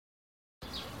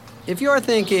If you're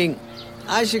thinking,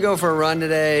 I should go for a run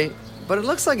today, but it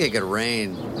looks like it could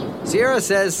rain, Sierra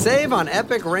says save on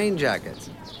epic rain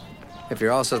jackets. If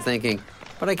you're also thinking,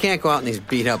 but I can't go out in these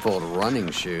beat-up old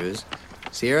running shoes,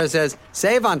 Sierra says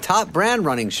save on top brand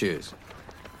running shoes.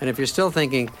 And if you're still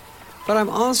thinking, but I'm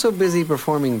also busy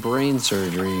performing brain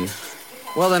surgery,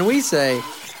 well, then we say,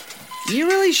 you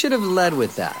really should have led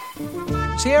with that.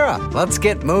 Sierra, let's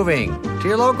get moving to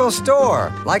your local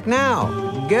store, like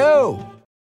now. Go!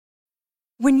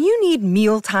 When you need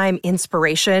mealtime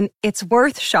inspiration, it's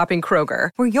worth shopping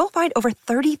Kroger, where you'll find over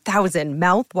 30,000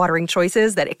 mouth-watering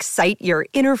choices that excite your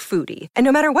inner foodie. And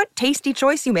no matter what tasty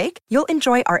choice you make, you'll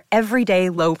enjoy our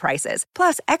everyday low prices,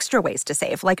 plus extra ways to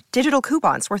save, like digital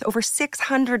coupons worth over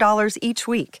 $600 each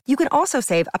week. You can also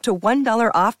save up to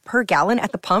 $1 off per gallon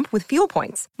at the pump with fuel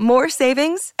points. More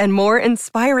savings and more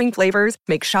inspiring flavors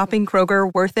make shopping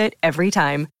Kroger worth it every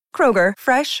time. Kroger,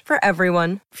 fresh for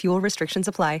everyone. Fuel restrictions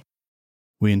apply.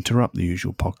 We interrupt the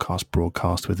usual podcast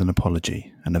broadcast with an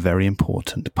apology and a very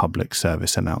important public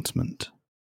service announcement.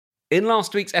 In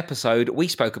last week's episode, we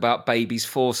spoke about babies'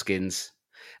 foreskins,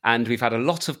 and we've had a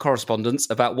lot of correspondence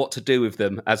about what to do with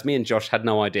them, as me and Josh had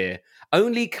no idea.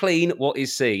 Only clean what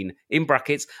is seen, in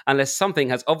brackets, unless something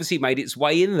has obviously made its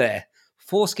way in there.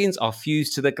 Foreskins are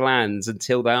fused to the glands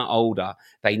until they are older.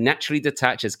 They naturally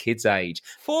detach as kids age.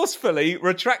 Forcefully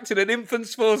retracting an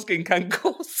infant's foreskin can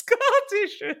cause scar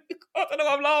tissue. I don't know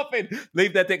why I'm laughing.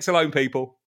 Leave their dicks alone,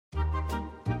 people.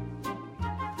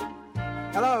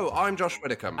 Hello, I'm Josh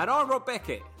Widdicombe. And I'm Rob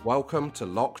Beckett. Welcome to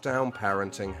Lockdown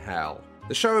Parenting Hell,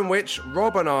 the show in which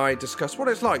Rob and I discuss what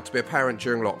it's like to be a parent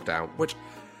during lockdown, which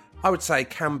I would say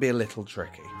can be a little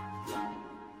tricky.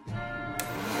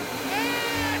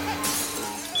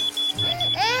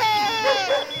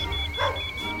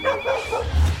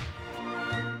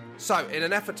 So, in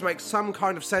an effort to make some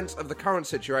kind of sense of the current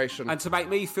situation, And to make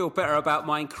me feel better about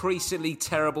my increasingly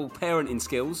terrible parenting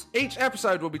skills, each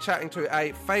episode will be chatting to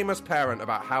a famous parent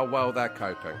about how well they're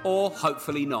coping. or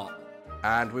hopefully not.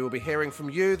 And we will be hearing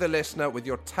from you, the listener, with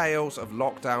your tales of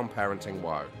lockdown parenting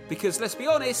woe. Because let's be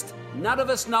honest, none of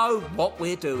us know what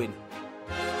we're doing.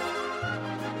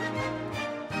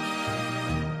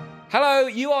 Hello,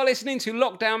 you are listening to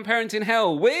Lockdown Parenting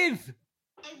Hell with...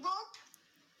 Hey, Rob.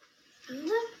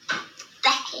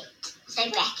 Beckett.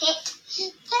 Say Beckett.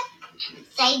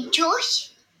 Say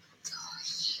Josh.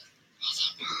 Josh.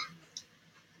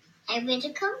 Say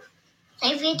Widdicombe.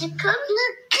 Say Widdicombe.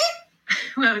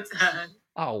 Well done.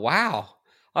 Oh, wow.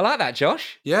 I like that,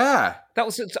 Josh. Yeah, That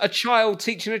was a child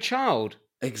teaching a child.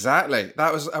 exactly.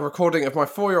 That was a recording of my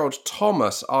 4-year-old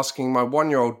Thomas asking my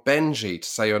 1-year-old Benji to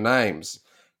say your names.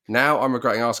 Now I'm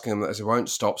regretting asking them as they won't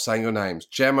stop saying your names.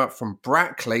 Gemma from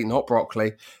Brackley, not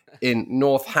Broccoli, in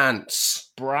North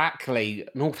Hants. Brackley,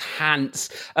 North Hants.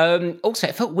 Also,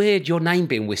 it felt weird your name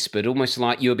being whispered, almost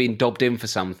like you were being dobbed in for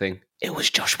something. It was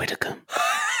Josh Widdicombe.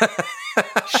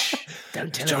 Shh,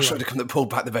 don't tell Josh anyone. Widdicombe that pulled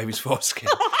back the baby's foreskin.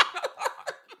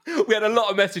 We had a lot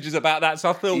of messages about that, so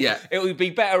I thought it would be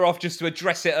better off just to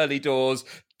address it early doors.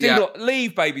 Do not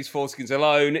leave babies' foreskins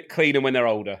alone. Clean them when they're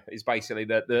older, is basically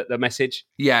the message.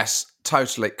 Yes,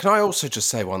 totally. Can I also just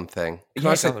say one thing? Can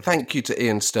I say thank you to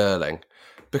Ian Sterling?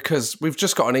 Because we've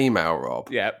just got an email, Rob.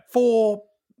 Yeah. 4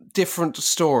 different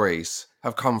stories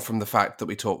have come from the fact that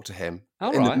we talked to him.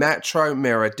 Oh, in right. the Metro,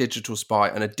 Mirror, Digital Spy,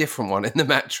 and a different one in the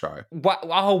Metro.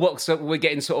 So we're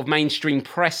getting sort of mainstream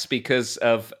press because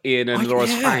of Ian and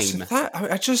Laura's fame.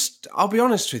 I'll be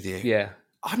honest with you. Yeah.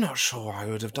 I'm not sure I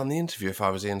would have done the interview if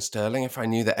I was Ian Sterling, if I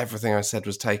knew that everything I said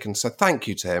was taken. So thank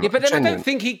you to him. Yeah, but then I don't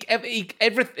think he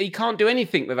can't do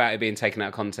anything without it being taken out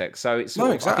of context. So it's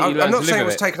no, exactly. I'm not saying it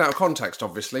was taken out of context,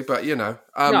 obviously, but you know.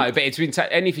 No, but it's been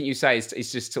anything you say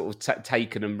is just sort of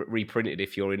taken and reprinted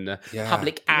if you're in the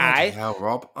public eye. Hell,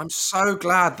 Rob, I'm so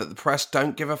glad that the press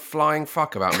don't give a flying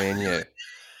fuck about me and you.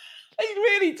 They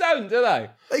really don't, do they?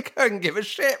 They couldn't give a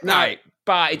shit, mate. No.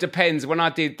 But it depends. When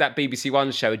I did that BBC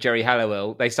One show with Jerry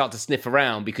Halliwell, they start to sniff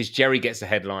around because Jerry gets the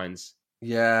headlines.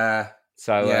 Yeah.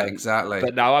 So yeah, exactly.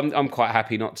 But no, I'm quite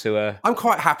happy not to. I'm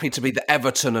quite happy to be the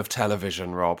Everton of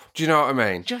television, Rob. Do you know what I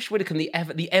mean? Josh Widdicombe,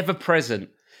 the ever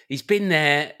present. He's been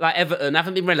there like Everton,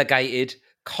 haven't been relegated.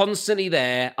 Constantly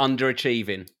there,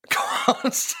 underachieving.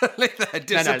 Constantly there,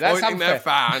 disappointing their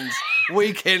fans,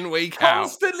 week in, week out.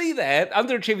 Constantly there,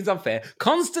 underachieving's unfair.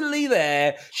 Constantly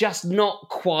there, just not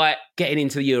quite getting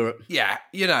into Europe. Yeah,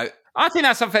 you know. I think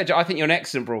that's unfair. I think you're an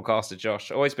excellent broadcaster,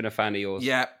 Josh. Always been a fan of yours.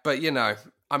 Yeah, but you know,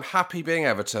 I'm happy being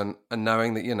Everton and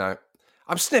knowing that, you know,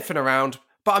 I'm sniffing around,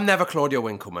 but I'm never Claudia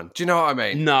Winkleman. Do you know what I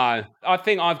mean? No, I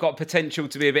think I've got potential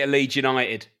to be a bit of Leeds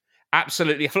United.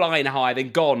 Absolutely flying high,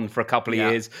 then gone for a couple of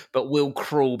years, but will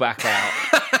crawl back out.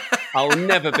 I'll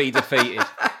never be defeated.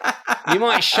 You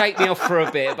might shake me off for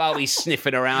a bit, but I'll be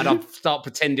sniffing around. I'll start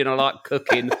pretending I like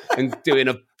cooking and doing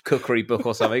a cookery book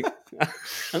or something.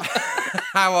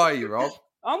 How are you, Rob?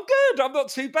 I'm good. I'm not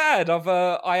too bad.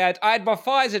 I had my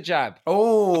Pfizer jab.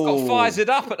 Oh, I got Pfizered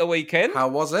up at the weekend. How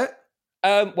was it?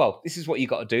 Well, this is what you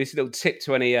got to do. It's a little tip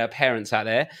to any parents out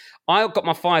there. I got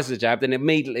my Pfizer jab, then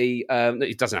immediately,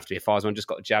 it doesn't have to be a Pfizer one, just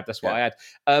got a jab. That's what I had.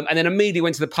 And then immediately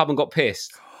went to the pub and got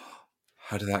pissed.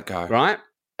 How did that go? Right?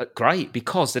 Great,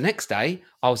 because the next day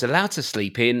I was allowed to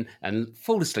sleep in and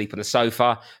fall asleep on the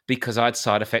sofa because I had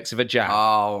side effects of a jab.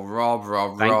 Oh,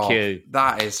 Rob. Thank you.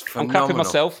 That is phenomenal. I'm clapping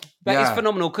myself. That is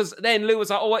phenomenal, because then Lou was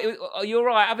like, oh, are you all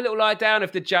right? Have a little lie down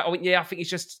if the jab... I went, yeah, I think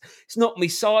it's knocked me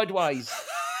sideways.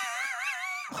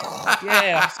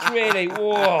 Yeah, it's really...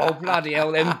 Whoa, bloody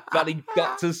hell, them bloody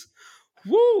doctors.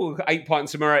 Woo, 8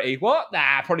 pints of Moretti. What?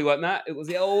 Nah, probably wasn't that. It was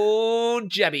the old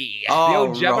jabby. The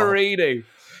old jabberino.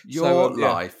 Your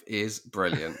life is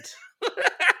brilliant.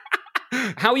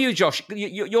 How are you, Josh?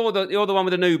 You're the one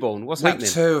with the newborn. What's happening?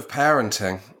 Week 2 of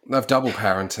parenting. Of double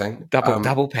parenting.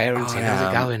 Double parenting.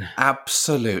 How's it going?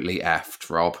 Absolutely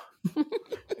effed, Rob.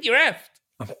 You're effed.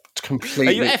 I'm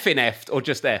completely... Are you effing effed or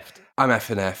just effed? I'm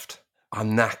effing effed.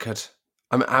 I'm knackered.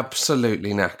 I'm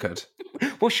absolutely knackered.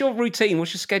 What's your routine?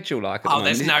 What's your schedule like? At the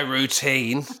there's no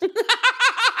routine.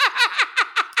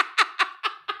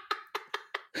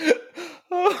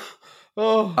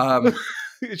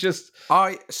 It's just...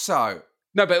 No,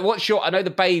 but what's your... I know the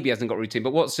baby hasn't got routine,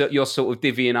 but what's your sort of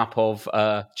divvying up of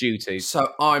duties?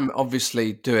 So I'm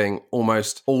obviously doing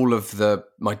almost all of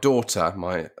my daughter,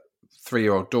 my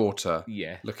 3-year-old daughter,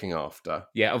 looking after.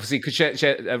 Yeah, obviously, because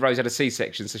Rose had a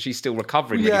C-section, so she's still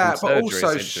recovering. Yeah, from but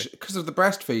surgery, also because of the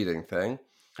breastfeeding thing.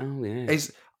 Oh, yeah.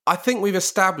 I think we've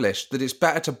established that it's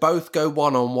better to both go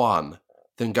 1-on-1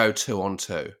 than go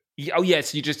 2-on-2. Oh,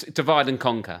 yes, you just divide and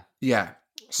conquer. Yeah.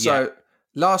 So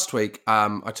last week,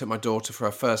 I took my daughter for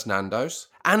her first Nando's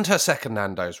and her second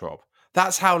Nando's, Rob.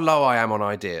 That's how low I am on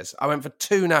ideas. I went for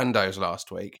 2 Nando's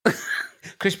last week.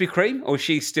 Krispy Kreme? Or is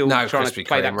she still trying to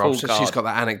play that Rob, cool card? She's got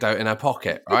that anecdote in her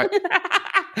pocket, right?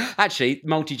 Actually,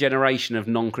 multi-generation of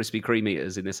non-Krispy Kreme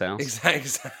eaters in this house.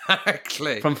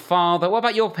 Exactly. From father. What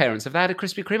about your parents? Have they had a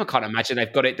Krispy Kreme? I can't imagine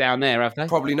they've got it down there, have they?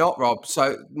 Probably not, Rob.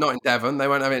 So, not in Devon. They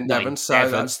won't have it in Devon. So,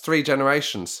 that's 3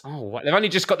 generations. Oh, they've only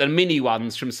just got the mini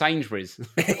ones from Sainsbury's.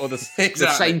 Or the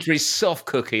Sainsbury's soft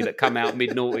cookie that come out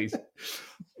mid-noughties.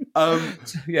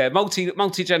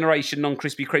 Multi-generation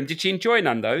non-Krispy Kreme. Did she enjoy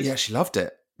Nando's? Yeah, she loved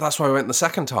it. That's why we went the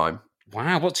second time.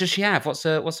 Wow, what does she have? What's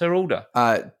her order?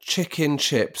 Chicken,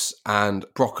 chips, and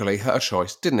broccoli. Her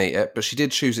choice. Didn't eat it, but she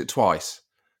did choose it twice.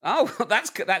 Oh,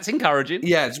 that's encouraging.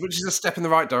 Yeah, which is a step in the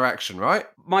right direction, right?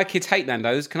 My kids hate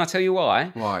Nando's. Can I tell you why?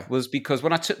 Why? Was because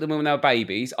when I took them when they were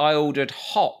babies, I ordered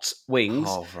hot wings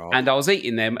and I was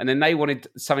eating them, and then they wanted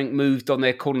something moved on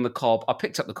their corn on the cob. I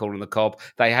picked up the corn on the cob.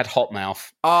 They had hot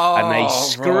mouth. Oh, and they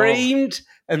screamed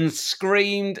and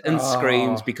screamed and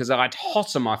screamed because I had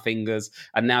hot on my fingers,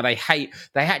 and now they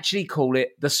actually call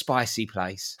it the spicy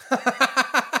place.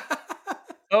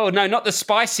 Oh, no, not the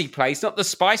spicy place, not the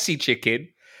spicy chicken.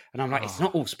 And I'm like, it's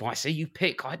not all spicy, you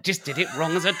pick. I just did it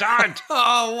wrong as a dad.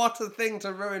 Oh, what a thing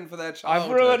to ruin for their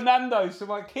childhood. I've ruined Nando's for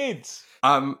my kids.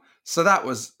 So that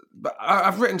was...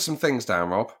 I've written some things down,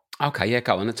 Rob. Okay, yeah,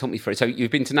 go on and talk me through it. So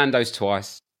you've been to Nando's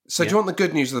twice. So do you want the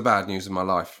good news or the bad news of my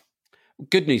life?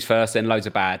 Good news first, then loads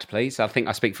of bad, please. I think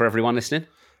I speak for everyone listening.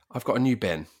 I've got a new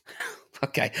bin.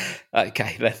 Okay.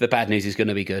 The bad news is going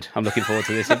to be good. I'm looking forward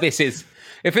to this.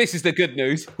 If this is the good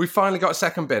news, we finally got a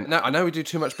second bin. Now I know we do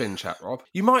too much bin chat, Rob.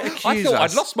 You might accuse us. I thought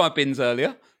I'd lost my bins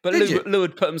earlier, but Lou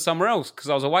had put them somewhere else because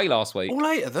I was away last week. All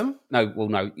 8 of them?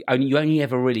 No. You only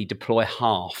ever really deploy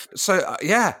half. So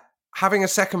having a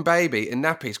second baby in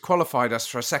nappies qualified us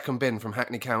for a second bin from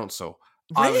Hackney Council.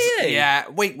 Really?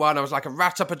 Week 1, I was like a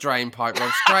rat up a drain pipe,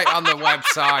 Rob, straight on the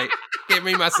website. Give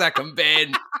me my second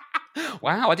bin.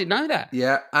 Wow, I didn't know that.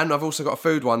 Yeah, and I've also got a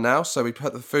food one now, so we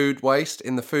put the food waste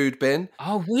in the food bin.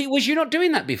 Oh, was you not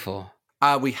doing that before?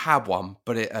 We had one,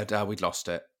 but we'd lost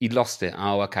it. You'd lost it?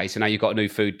 Oh, okay, so now you've got a new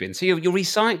food bin. So you're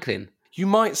recycling. You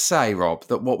might say, Rob,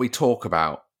 that what we talk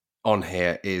about on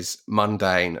here is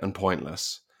mundane and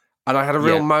pointless. And I had a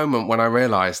real moment when I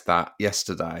realised that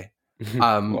yesterday. So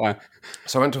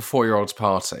I went to a 4-year-old's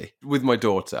party with my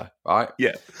daughter, right?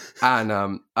 Yeah.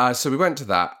 And so we went to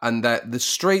that, and the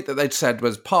street that they'd said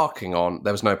was parking on,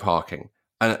 there was no parking.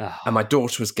 And my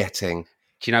daughter was getting...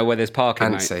 Do you know where there's parking,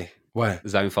 antsy. Mate? Where?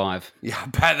 Zone 5. Yeah, I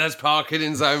bet there's parking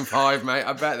in Zone 5, mate.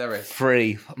 I bet there is.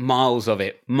 3 miles of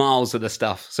it. Miles of the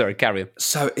stuff. Sorry, carry on.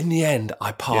 So in the end,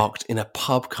 I parked in a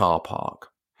pub car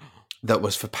park that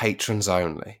was for patrons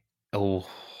only. Oh.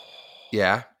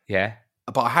 Yeah. Yeah.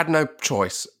 But I had no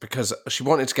choice because she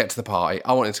wanted to get to the party.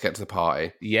 I wanted to get to the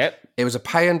party. Yep. It was a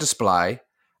pay and display,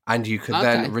 and you could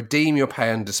then redeem your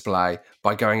pay and display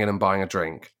by going in and buying a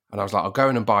drink. And I was like, I'll go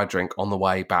in and buy a drink on the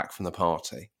way back from the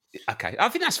party. Okay, I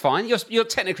think that's fine. You're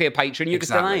technically a patron. You're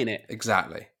just delaying it.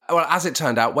 Exactly. Well, as it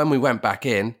turned out, when we went back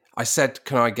in, I said,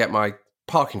 can I get my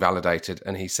parking validated?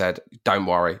 And he said, don't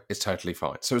worry, it's totally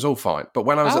fine. So it was all fine. But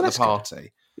when I was at the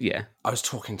party... Yeah. I was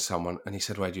talking to someone and he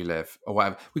said, where do you live? Or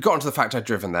whatever. We got onto the fact I'd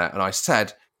driven there and I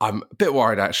said, I'm a bit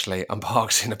worried actually. I'm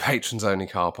parked in a patrons only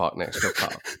car park next to a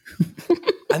pub.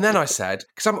 And then I said,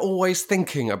 because I'm always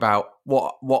thinking about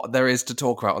what there is to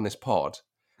talk about on this pod,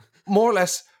 more or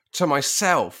less to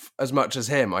myself as much as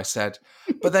him, I said,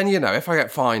 but then, if I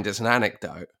get fined, it's an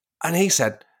anecdote. And he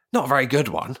said, not a very good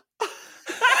one.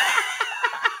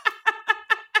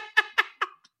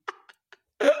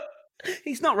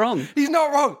 He's not wrong. He's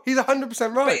not wrong. He's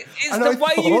 100% right. But it's the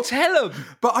way you tell him.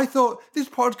 But I thought this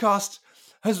podcast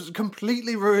has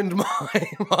completely ruined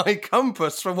my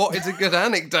compass for what is a good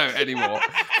anecdote anymore.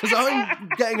 Because I'm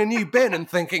getting a new bin and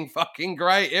thinking, fucking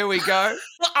great, here we go.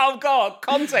 Oh, God.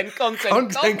 Content.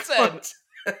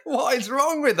 What is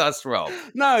wrong with us, Rob?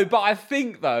 No, but I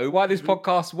think, though, why this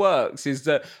podcast works is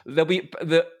that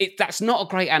that's not a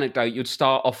great anecdote you'd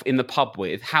start off in the pub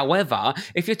with. However,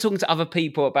 if you're talking to other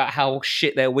people about how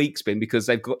shit their week's been because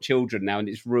they've got children now and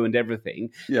it's ruined everything,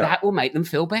 that will make them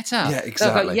feel better. Yeah,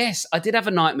 exactly. Go, yes, I did have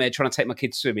a nightmare trying to take my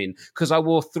kids swimming because I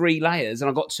wore 3 layers and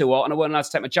I got too hot and I wasn't allowed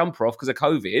to take my jumper off because of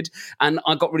COVID and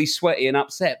I got really sweaty and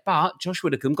upset. But Josh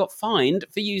Widdicombe got fined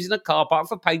for using a car park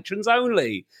for patrons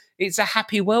only. It's a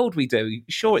happy world we do.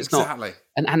 Sure, it's not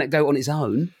an anecdote on its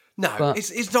own. No, but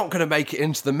it's not going to make it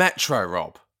into the Metro,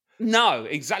 Rob. No,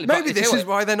 exactly. Maybe this is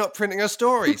why they're not printing our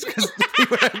stories, because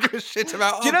people don't give a shit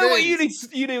about our Do you know what bins.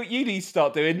 you need to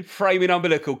start doing? Framing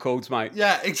umbilical cords, mate.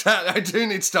 Yeah, exactly. I do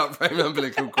need to start framing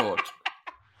umbilical cords.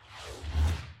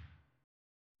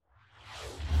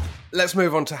 Let's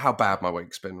move on to how bad my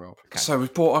week's been, Rob. Okay. So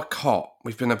we've bought a cot.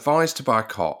 We've been advised to buy a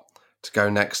cot to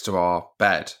go next to our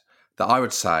bed. That I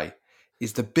would say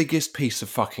is the biggest piece of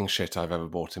fucking shit I've ever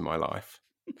bought in my life.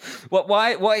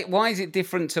 Why is it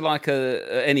different to like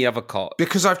any other cot?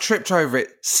 Because I've tripped over it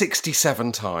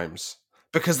 67 times.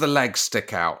 Because the legs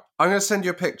stick out. I'm going to send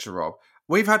you a picture, Rob.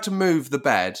 We've had to move the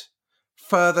bed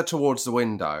further towards the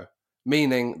window,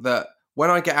 meaning that when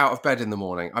I get out of bed in the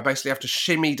morning, I basically have to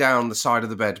shimmy down the side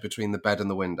of the bed between the bed and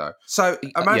the window. So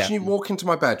imagine you walk into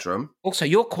my bedroom. Also,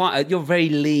 you're very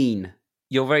lean.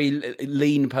 You're a very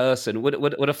lean person.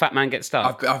 Would a fat man get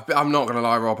stuck? I'm not going to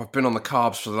lie, Rob. I've been on the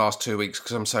carbs for the last 2 weeks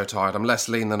because I'm so tired. I'm less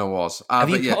lean than I was. Have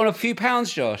you put on a few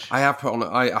pounds, Josh? I have put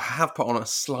on a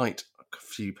slight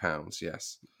few pounds,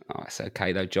 yes. Oh, it's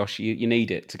okay though, Josh. You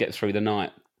need it to get through the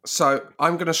night. So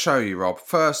I'm going to show you, Rob,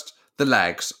 first the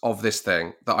legs of this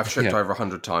thing that I've tripped over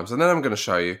 100 times. And then I'm going to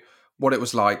show you what it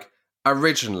was like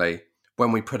originally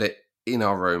when we put it in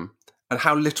our room. And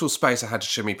how little space I had to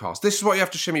shimmy past. This is what you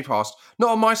have to shimmy past. Not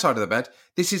on my side of the bed.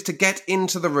 This is to get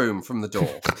into the room from the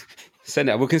door. Send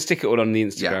it. We can stick it all on the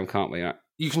Instagram, can't we? Right?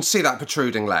 You can see that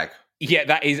protruding leg. Yeah,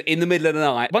 that is in the middle of the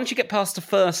night. Once you get past the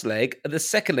first leg, the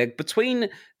second leg, between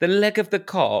the leg of the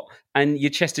cot and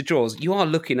your chest of drawers, you are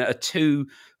looking at a 2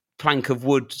 plank of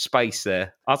wood space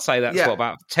there. I'd say that's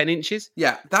about 10 inches?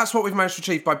 Yeah, that's what we've managed to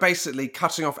achieve by basically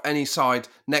cutting off any side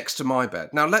next to my bed.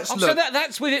 Now let's look. So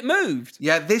that's with it moved?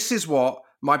 Yeah, this is what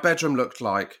my bedroom looked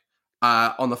like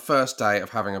on the first day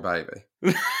of having a baby.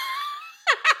 Is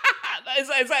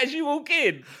that as you walk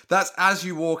in? That's as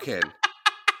you walk in.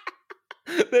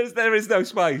 There is no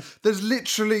space. There's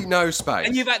literally no space.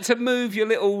 And you've had to move your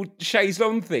little chaise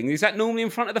longue thing. Is that normally in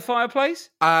front of the fireplace?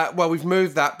 Well, we've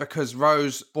moved that because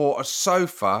Rose bought a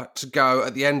sofa to go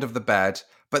at the end of the bed,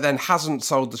 but then hasn't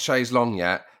sold the chaise longue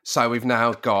yet. So we've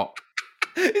now got...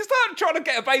 It's like trying to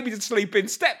get a baby to sleep in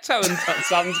steptoe and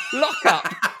son's lock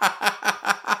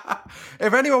up.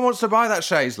 If anyone wants to buy that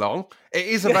chaise longue, it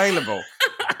is available.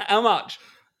 How much?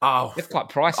 Oh, it's quite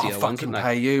pricey. I'll fucking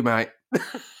pay you, mate.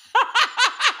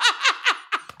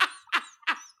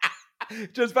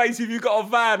 Just basically, if you've got a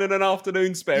van and an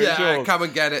afternoon spare, yeah, come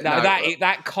and get it. No,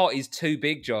 that cot is too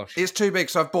big, Josh. It's too big,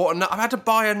 so I've had to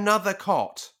buy another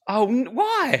cot. Oh,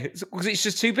 why? Because it's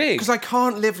just too big? Because I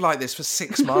can't live like this for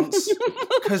 6 months.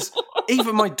 Because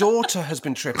even my daughter has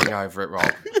been tripping over it,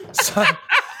 Rob.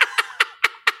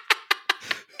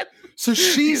 So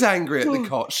she's angry at the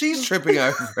cot. She's tripping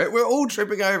over it. We're all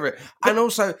tripping over it. And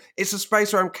also, it's a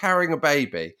space where I'm carrying a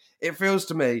baby. It feels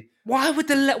to me... Why would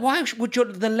the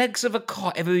legs of a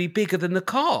cot ever be bigger than the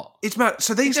cot? It's mad.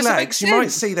 So these legs, you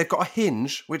might see they've got a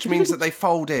hinge, which means that they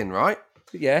fold in, right?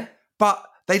 Yeah. But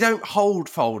they don't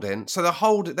fold in. So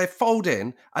they fold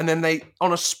in, and then they,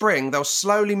 on a spring, they'll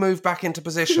slowly move back into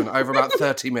position over about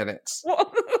 30 minutes.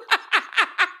 What?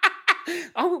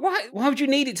 Oh, why would you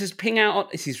need it to ping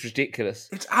out? This is ridiculous.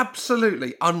 It's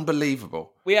absolutely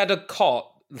unbelievable. We had a cot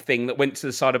thing that went to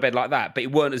the side of bed like that, but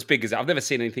it weren't as big as that. I've never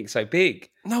seen anything so big.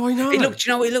 No, I know. Do you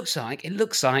know what it looks like? It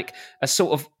looks like a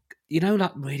sort of,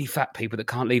 like really fat people that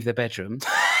can't leave their bedroom.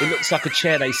 It looks like a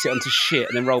chair they sit on to shit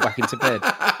and then roll back into bed.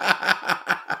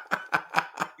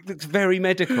 It looks very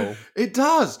medical. It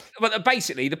does. But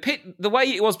basically, the way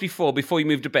it was before you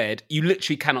moved to bed, you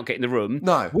literally cannot get in the room.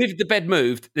 No. With the bed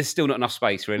moved, there's still not enough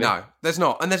space, really. No, there's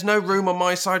not. And there's no room on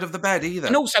my side of the bed either.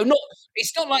 And also,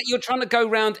 it's not like you're trying to go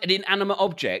around an inanimate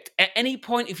object. At any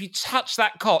point, if you touch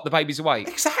that cot, the baby's awake.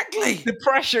 Exactly. The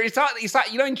pressure, it's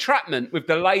like entrapment with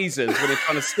the lasers when they're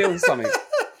trying to steal something.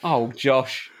 Oh,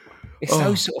 Josh. It's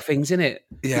those sort of things, isn't it?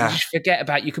 Yeah. You just forget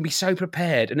about, you can be so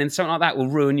prepared, and then something like that will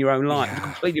ruin your own life. It'll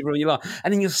completely ruin your life.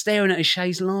 And then you're staring at a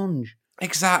chaise lounge.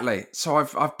 Exactly. So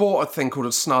I've bought a thing called a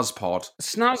snuzz pod.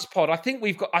 Snuzz pod. I think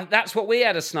we've got, that's what we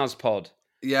had, a snuzz pod.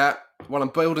 Yeah. Well, I'm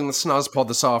building the snuzz pod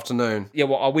this afternoon. Yeah,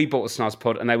 well, we bought a snuzz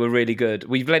pod, and they were really good.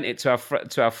 We've lent it to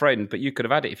our friend, but you could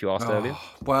have had it if you asked earlier.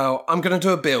 Well, I'm going to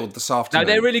do a build this afternoon.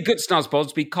 No, they're really good snuzz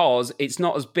pods because it's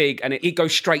not as big, and it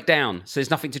goes straight down, so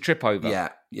there's nothing to trip over.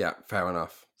 Yeah. Fair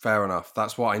enough.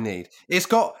 That's what I need. It's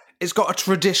got a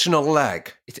traditional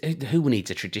leg. Who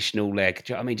needs a traditional leg?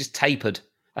 Do you know what I mean? Just tapered.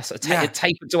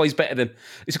 Tapered's always better than.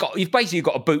 You've basically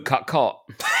got a bootcut cot.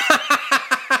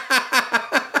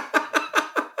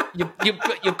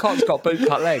 Your cot's got a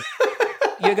bootcut leg.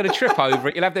 You're going to trip over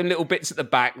it. You'll have them little bits at the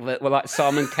back that were like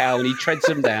Simon Cowell, and he treads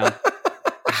them down.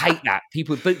 I hate that.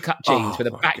 People with bootcut jeans where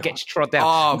the back gets trod down.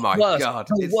 Oh, my God.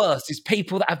 The worst is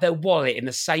people that have their wallet in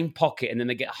the same pocket and then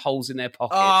they get holes in their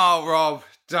pocket. Oh, Rob,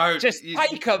 don't. Just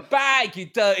take a bag, you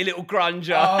dirty little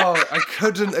grunger. Oh, I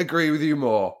couldn't agree with you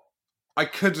more.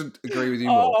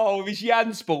 Oh, with his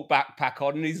Jansport backpack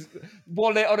on and his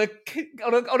wallet on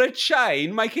a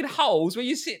chain, making holes where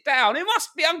you sit down. It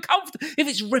must be uncomfortable. If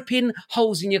it's ripping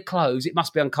holes in your clothes, it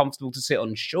must be uncomfortable to sit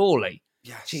on, surely.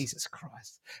 Yes. Jesus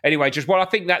Christ. Anyway, I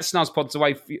think that snuzz pod's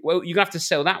away. Well, you're going to have to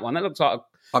sell that one. That looks like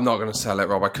I'm not going to sell it,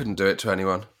 Rob. I couldn't do it to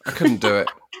anyone. I couldn't do it.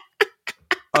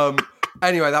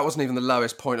 Anyway, that wasn't even the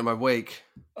lowest point of my week.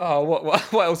 Oh,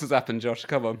 what else has happened, Josh?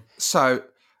 Come on. So,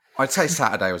 I'd say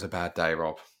Saturday was a bad day,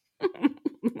 Rob.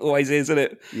 Always is, isn't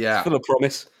it? Yeah. It's full of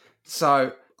promise.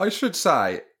 So, I should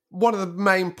say, one of the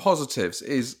main positives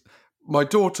is my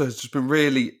daughter has just been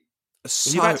really... Are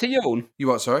you about to yawn? You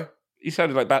what, sorry? You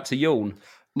sounded like about to yawn.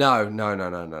 No.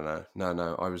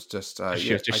 I was just...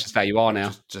 just how you are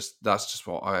now. That's just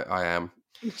what I am.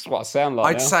 That's what I sound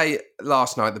like. I'd say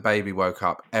last night the baby woke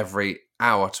up every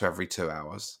hour to every 2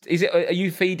 hours. Are you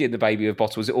feeding the baby with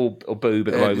bottles? Is it all boob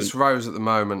at the moment? It's Rose at the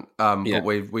moment, but we've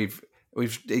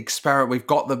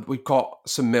got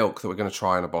some milk that we're going to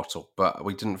try in a bottle, but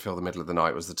we didn't feel the middle of the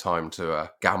night was the time to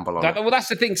gamble on it. Well, that's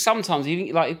the thing. Sometimes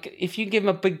if you give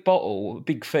them a big bottle, a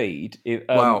big feed,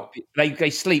 they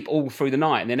sleep all through the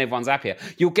night, and then everyone's happier.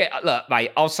 You'll get look,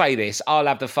 mate. I'll say this: I'll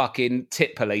have the fucking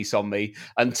tit police on me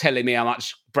and telling me how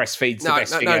much breastfeed's the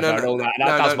best thing ever and all that. And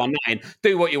that does my name.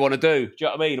 Do what you want to do. Do you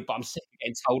know what I mean? But I'm sick of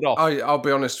getting told off. I'll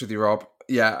be honest with you, Rob.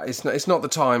 Yeah, it's not the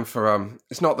time for a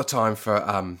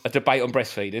debate on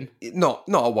breastfeeding. Not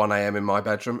at 1 a.m. in my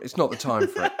bedroom. It's not the time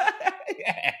for it.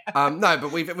 Yeah. No,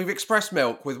 but we've expressed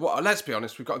milk with what? Let's be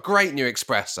honest, we've got a great new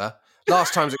espresso.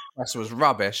 Last time's espresso was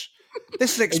rubbish.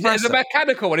 This is espresso. Is it the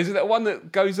mechanical one? Is it the one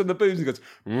that goes on the booze and goes?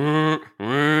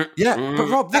 Yeah, but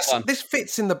Rob, this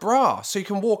fits in the bra, so you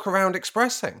can walk around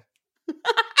expressing.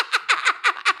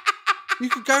 You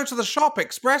could go to the shop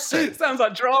expressing. It sounds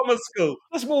like drama school.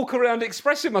 Let's walk around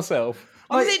expressing myself.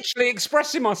 I'm literally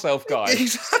expressing myself, guys.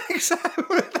 Exactly.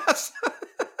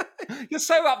 You're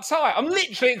so uptight. I'm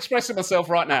literally expressing myself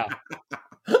right now.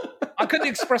 I couldn't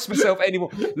express myself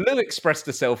anymore. Lou expressed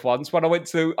herself once when I went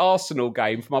to Arsenal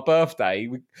game for my birthday.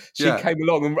 She came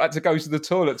along and had to go to the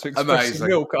toilet to express some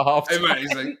milk at half time.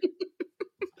 Amazing.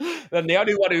 And the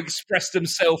only one who expressed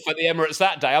himself at the Emirates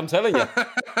that day, I'm telling you.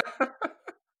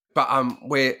 But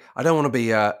I don't want to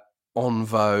be on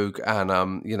vogue and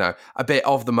a bit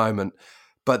of the moment,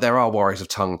 but there are worries of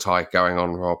tongue tie going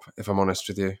on, Rob, if I'm honest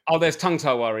with you. Oh, there's tongue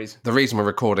tie worries. The reason we're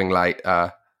recording late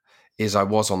is I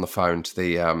was on the phone to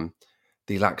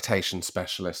the lactation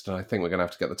specialist, and I think we're going to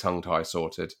have to get the tongue tie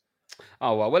sorted.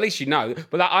 Oh, well, at least you know.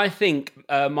 But I think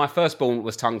my firstborn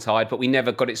was tongue-tied, but we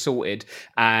never got it sorted.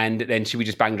 And then we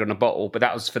just banged her on a bottle. But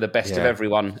that was for the best of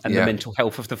everyone and the mental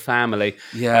health of the family.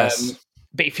 Yes.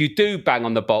 But if you do bang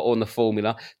on the bottle and the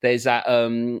formula, there's that, I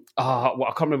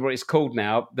can't remember what it's called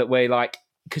now, that we're like,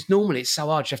 because normally it's so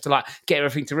hard. You have to like get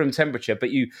everything to room temperature,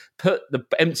 but you put the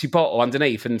empty bottle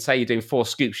underneath and say you're doing 4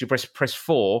 scoops, you press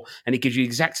 4 and it gives you the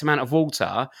exact amount of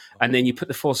water. And then you put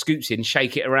the 4 scoops in,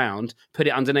 shake it around, put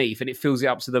it underneath, and it fills it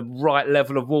up to the right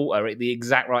level of water at the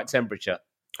exact right temperature.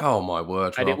 Oh my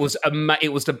word! And Rob. it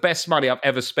was the best money I've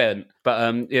ever spent.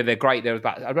 But yeah, they're great. They're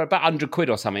about £100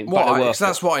 or something. What? But they're worth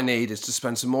That's what I need is to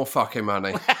spend some more fucking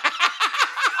money.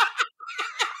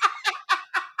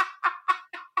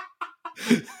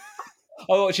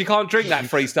 Oh, she can't drink that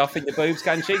free stuff in your boobs,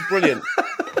 can she? Brilliant.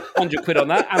 £100 on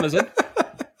that, Amazon.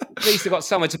 At least they've got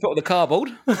somewhere to put all the cardboard.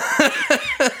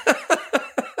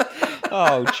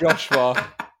 Oh, Joshua.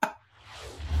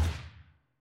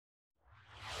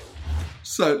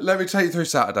 So let me take you through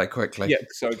Saturday quickly. Yeah,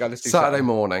 sorry, go. Let's do Saturday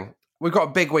morning. We've got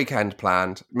a big weekend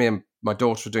planned. Me and my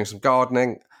daughter are doing some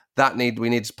gardening. We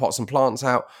need to pot some plants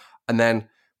out. And then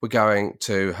we're going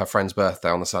to her friend's birthday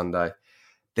on the Sunday.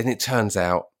 Then it turns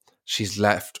out she's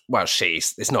left. Well,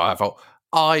 it's not her fault.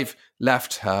 I've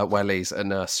left her wellies at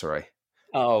nursery.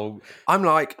 Oh. I'm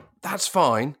like, that's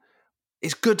fine.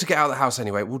 It's good to get out of the house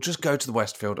anyway. We'll just go to the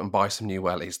Westfield and buy some new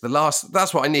wellies.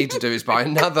 That's what I need to do is buy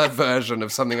another version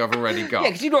of something I've already got. Yeah,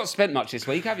 because you've not spent much this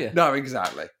week, have you? No,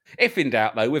 exactly. If in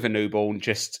doubt, though, with a newborn,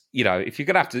 just, if you're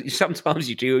going to have to, sometimes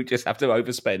you do just have to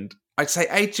overspend. I'd say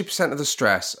 80% of the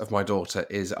stress of my daughter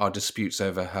is our disputes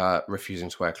over her refusing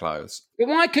to wear clothes. But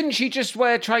why couldn't she just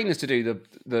wear trainers to do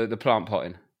the plant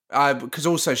potting? Because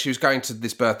also she was going to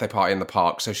this birthday party in the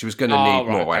park, so she was going to need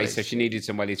more wellies. Okay, so she needed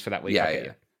some wellies for that week.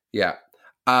 Yeah.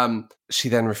 She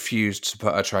then refused to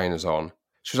put her trainers on.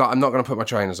 She was like, I'm not going to put my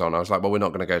trainers on. I was like, well, we're not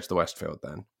going to go to the Westfield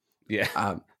then. Yeah.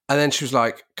 And then she was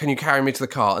like, can you carry me to the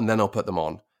car and then I'll put them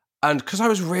on? And because I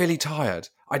was really tired,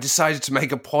 I decided to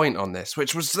make a point on this,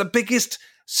 which was the biggest...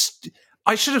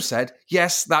 I should have said,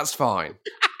 yes, that's fine.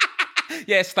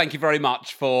 Yes, thank you very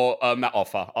much for that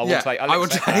offer. I will take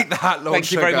that. Lord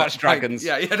Thank you very much, Dragons.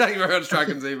 Thank you very much,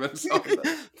 Dragons, even.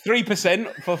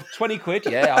 3% for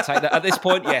 £20. Yeah, I'll take that. At this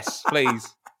point, yes,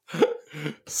 please.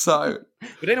 So...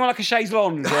 Would anyone like a chaise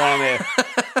lounge while I'm here?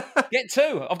 Get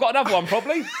 2. I've got another one,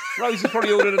 probably. Rosie's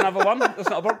probably ordered another one. That's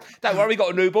not a problem. Don't worry, we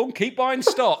got a newborn. Keep buying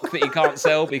stock that you can't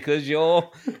sell because you're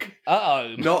at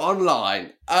home. Not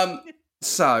online.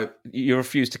 So... You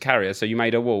refused to carry her, so you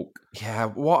made her walk. Yeah,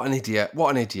 what an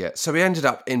idiot. So we ended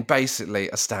up in basically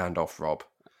a standoff, Rob.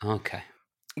 Okay.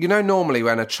 Normally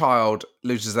when a child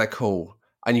loses their cool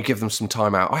and you give them some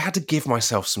time out, I had to give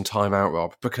myself some time out,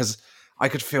 Rob, because I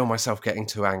could feel myself getting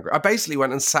too angry. I basically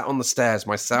went and sat on the stairs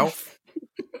myself.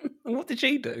 And what did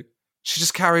she do? She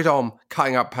just carried on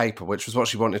cutting up paper, which was what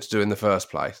she wanted to do in the first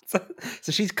place.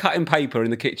 So she's cutting paper in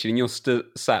the kitchen and you're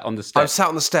sat on the stairs? I'm sat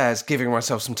on the stairs giving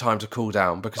myself some time to cool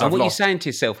down because what are you saying to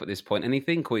yourself at this point?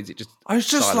 Anything? Or is it just I was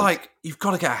just silence? like, you've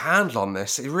got to get a handle on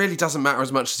this. It really doesn't matter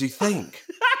as much as you think.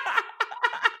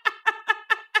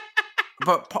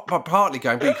 but partly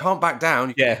going, but you can't back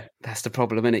down. Yeah, that's the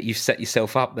problem, isn't it? You've set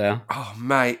yourself up there. Oh,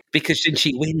 mate. Because then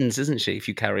she wins, isn't she, if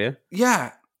you carry her?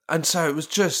 Yeah. And so it was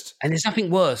just... And there's nothing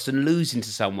worse than losing to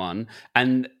someone,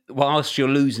 and whilst you're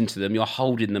losing to them, you're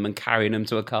holding them and carrying them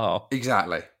to a car.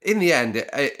 Exactly. In the end,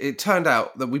 it turned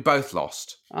out that we both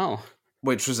lost. Oh.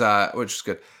 Which was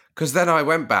good. Because then I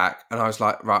went back and I was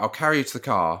like, right, I'll carry you to the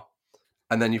car,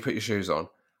 and then you put your shoes on.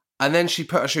 And then she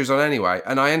put her shoes on anyway,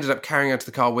 and I ended up carrying her to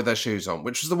the car with her shoes on,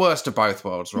 which was the worst of both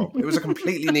worlds, Rob. It was a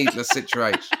completely needless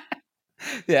situation.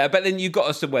 Yeah, but then you got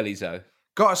us some wellies, though.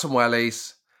 Got her some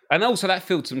wellies. And also that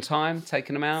filled some time,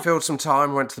 taking them out. Filled some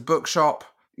time, went to the bookshop,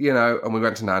 and we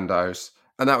went to Nando's.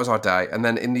 And that was our day. And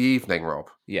then in the evening, Rob.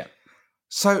 Yeah.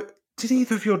 So, did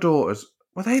either of your daughters,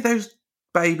 were they those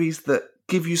babies that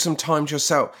give you some time to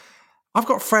yourself? I've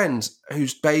got friends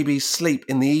whose babies sleep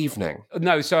in the evening.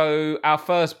 No, so our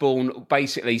firstborn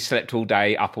basically slept all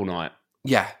day, up all night.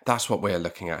 Yeah, that's what we're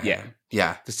looking at here.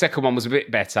 Yeah. The second one was a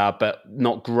bit better, but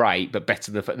not great, but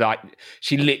better than... Like,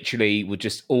 she literally would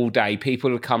just all day, people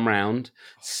would come round,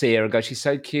 see her and go, she's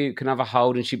so cute, can I have a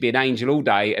hold? And she'd be an angel all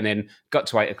day, and then got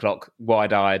to 8 o'clock,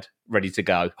 wide-eyed, ready to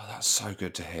go. Oh, that's so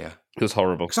good to hear. It was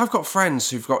horrible. Because I've got friends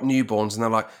who've got newborns and they're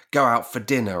like, go out for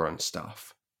dinner and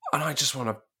stuff. And I just want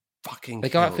to fucking They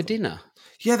go out for dinner?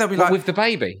 Yeah, they'll be like... with the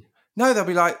baby? No, they'll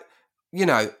be like...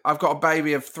 I've got a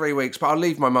baby of 3 weeks, but I'll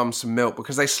leave my mum some milk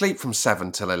because they sleep from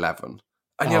 7 till 11.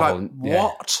 And you're like,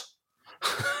 what?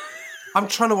 Yeah. I'm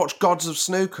trying to watch Gods of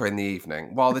Snooker in the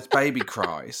evening while this baby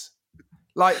cries.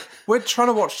 Like, we're trying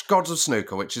to watch Gods of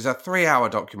Snooker, which is a 3-hour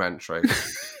documentary.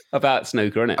 About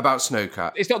snooker, isn't it? About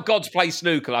snooker. It's not Gods Play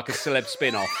Snooker like a celeb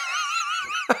spin-off.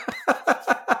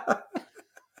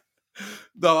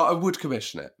 No, I would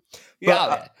commission it. But,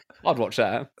 yeah, I'd watch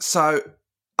that. So...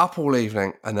 up all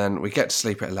evening, and then we get to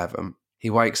sleep at 11. He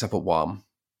wakes up at 1,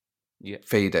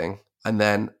 feeding. And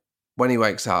then when he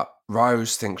wakes up,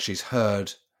 Rose thinks she's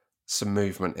heard some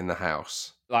movement in the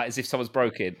house. Like as if someone's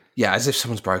broken. Yeah, as if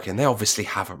someone's broken. They obviously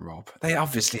haven't, Rob. They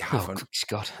obviously haven't. Oh,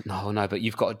 God. No, but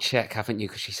you've got to check, haven't you?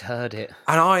 Because she's heard it.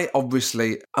 And I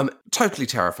obviously am totally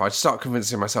terrified. Start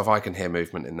convincing myself I can hear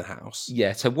movement in the house.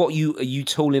 Yeah, so are you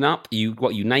tooling up? Are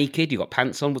you naked? You got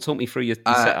pants on? Well, talk me through your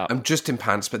setup. I'm just in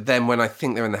pants, but then when I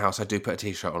think they're in the house, I do put a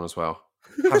T-shirt on as well.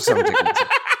 Have some dignity.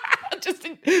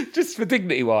 Just for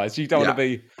dignity-wise, you don't want to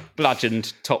be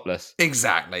bludgeoned topless.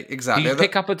 Exactly. Do you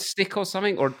pick up a stick or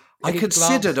something? Or I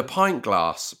considered a pint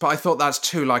glass, but I thought that's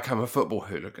too like I'm a football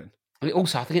hooligan. I mean,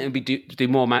 also, I think it would be do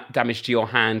more damage to your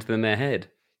hand than their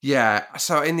head. Yeah,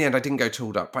 so in the end, I didn't go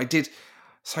tooled up, but I did.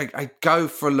 So I go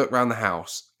for a look around the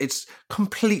house. It's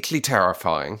completely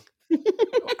terrifying.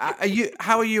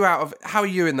 How are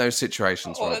you in those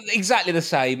situations? Rob? Exactly the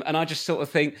same. And I just sort of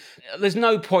think there's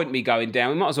no point me going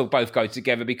down. We might as well both go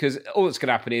together because all that's going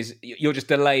to happen is you're just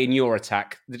delaying your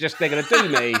attack. They're going to do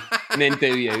me and then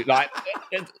do you. Like,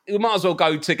 we might as well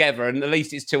go together and at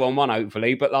least it's 2-on-1,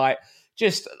 hopefully. But like,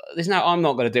 I'm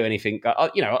not going to do anything.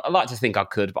 I like to think I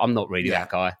could, but I'm not really that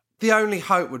guy. The only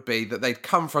hope would be that they'd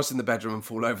come for us in the bedroom and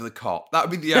fall over the cot. That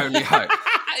would be the only hope.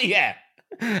 Yeah.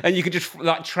 And you could just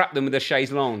like trap them with a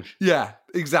chaise lounge. Yeah,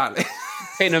 exactly.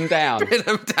 Pin them down.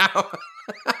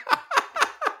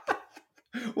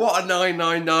 What a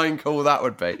 999 call that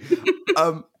would be.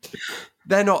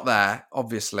 They're not there,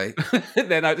 obviously.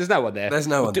 There's no one there. There's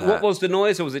no one there. What was the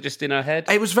noise, or was it just in her head?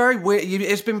 It was very weird.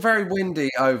 It's been very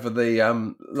windy over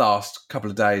the last couple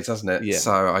of days, hasn't it? Yeah.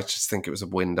 So I just think it was a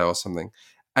window or something.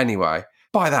 Anyway,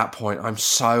 by that point, I'm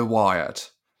so wired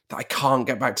that I can't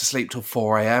get back to sleep till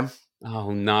 4 a.m.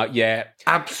 Oh, no, yeah.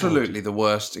 Absolutely the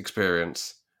worst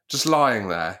experience. Just lying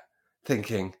there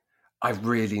thinking, I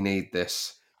really need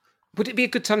this. Would it be a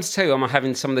good time to tell you I'm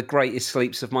having some of the greatest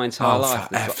sleeps of my entire life?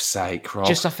 For F's sake, Rob.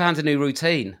 I found a new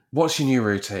routine. What's your new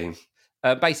routine?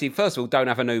 Basically, first of all, don't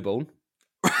have a newborn.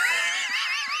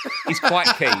 It's quite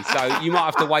key, so you might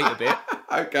have to wait a bit.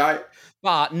 Okay.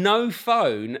 But no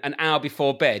phone an hour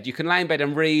before bed. You can lay in bed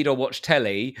and read or watch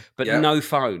telly, but no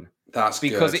phone. That's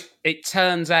because good. it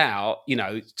turns out,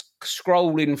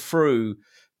 scrolling through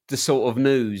the sort of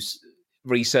news,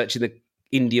 researching the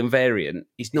Indian variant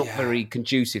is not very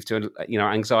conducive to,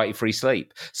 anxiety-free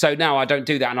sleep. So now I don't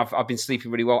do that, and I've been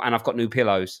sleeping really well, and I've got new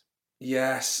pillows.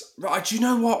 Yes. Right. Do you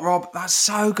know what, Rob? That's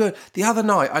so good. The other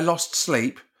night I lost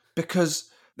sleep because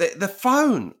the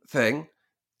phone thing,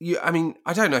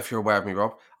 I don't know if you're aware of me,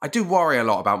 Rob. I do worry a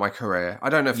lot about my career. I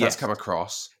don't know if that's come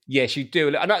across. Yes, you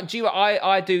do.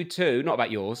 I do too. Not about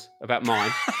yours, about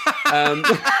mine.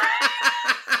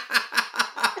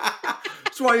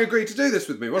 That's why you agreed to do this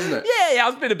with me, wasn't it? Yeah, I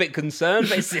was a bit concerned,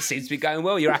 but this seems to be going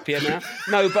well. You're happier now.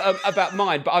 No, but about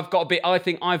mine. But I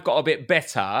think I've got a bit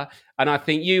better, and I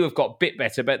think you have got a bit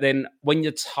better. But then when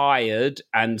you're tired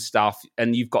and stuff,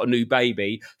 and you've got a new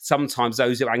baby, sometimes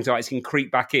those anxieties can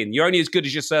creep back in. You're only as good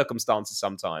as your circumstances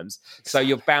sometimes, so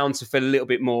you're bound to feel a little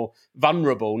bit more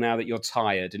vulnerable now that you're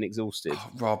tired and exhausted.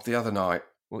 Oh, Rob, the other night,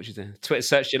 what would you do? Twitter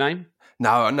search your name? No,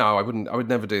 I wouldn't. I would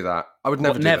never do that. I would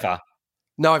never. Never. That.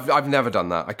 No, I've never done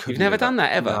that. I couldn't. You've never done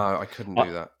that ever? No, I couldn't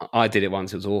do that. I did it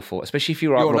once. It was awful, especially if you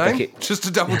were Your Rob name? Beckett. Just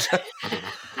to double check.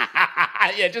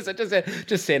 Yeah,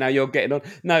 just seeing how you're getting on.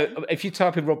 No, if you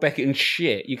type in Rob Beckett and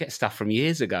shit, you get stuff from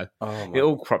years ago. It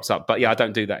all crops up. But yeah, I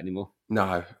don't do that anymore.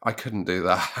 No, I couldn't do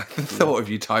that. The thought of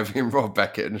you typing in Rob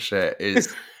Beckett and shit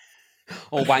is...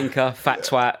 or wanker, fat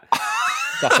twat,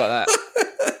 stuff like that.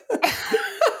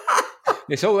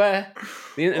 It's all there.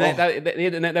 The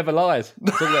internet never lies.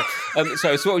 It's all there.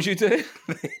 So what would you do?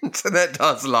 The internet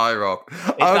does lie, Rob.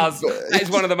 It does. That is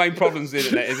one of the main problems of the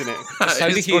internet, isn't it? It's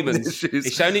only humans.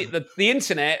 It's only the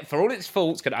internet, for all its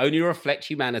faults, can only reflect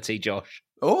humanity, Josh.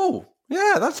 Oh,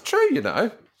 yeah, that's true.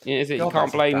 Yeah, is it? God, you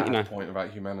can't blame. That's a bad point about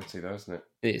humanity, though, isn't it?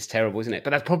 It's terrible, isn't it? But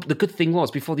that's probably the good thing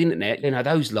was before the internet.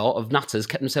 Those lot of nutters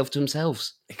kept themselves to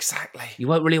themselves. Exactly. You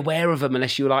weren't really aware of them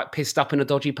unless you were like pissed up in a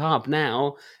dodgy pub.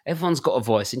 Now everyone's got a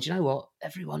voice, and do you know what?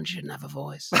 Everyone shouldn't have a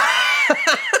voice.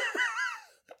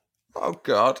 Oh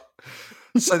God!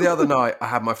 So the other night, I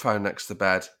had my phone next to the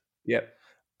bed. Yep.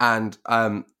 And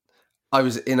I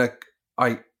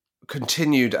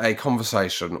continued a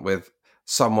conversation with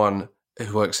someone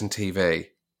who works in TV.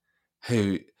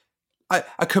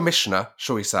 A commissioner,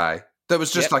 shall we say, that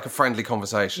was just like a friendly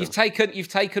conversation. You've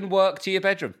taken work to your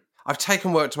bedroom. I've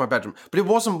taken work to my bedroom, but it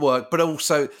wasn't work, but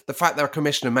also the fact they're a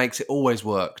commissioner makes it always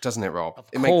work, doesn't it, Rob?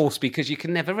 Of course, because you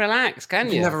can never relax, can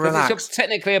you? You never 'Cause relax. You're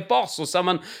technically a boss or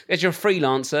someone, as you're a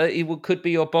freelancer, could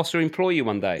be your boss or employ you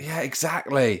one day. Yeah,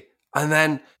 exactly. And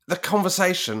then the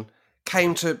conversation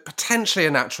came to potentially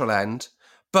a natural end,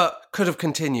 but could have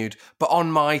continued, but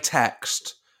on my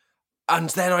text. And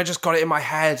then I just got it in my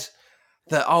head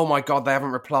that, oh my God, they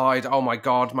haven't replied. Oh my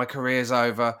God, my career's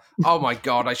over. Oh my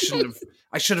God, I should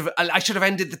have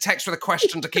ended the text with a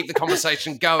question to keep the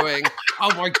conversation going.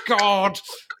 Oh my God,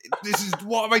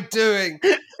 what am I doing?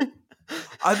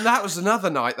 And that was another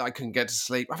night that I couldn't get to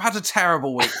sleep. I've had a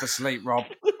terrible week for sleep, Rob.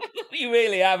 You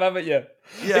really have, haven't you?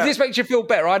 Yeah. If this makes you feel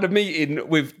better, I had a meeting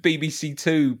with BBC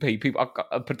Two people. I've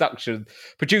got producers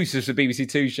for BBC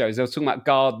Two shows. They were talking about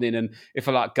gardening, and if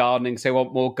I like gardening, so they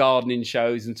want more gardening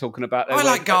shows and talking about. I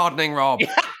like gardening, Rob.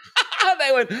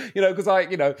 They went,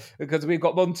 because we've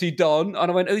got Monty Don,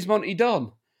 and I went, who's Monty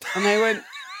Don? And they went,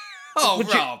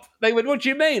 Rob. They went, what do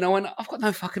you mean? I went, I've got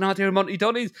no fucking idea who Monty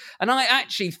Don is. And I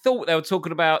actually thought they were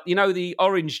talking about, the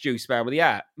orange juice man with the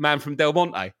hat, man from Del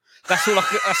Monte. That's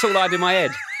all I had in my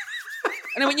head.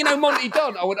 And they went, Monty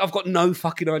Don. I went, I've got no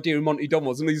fucking idea who Monty Don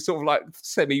was. And these sort of like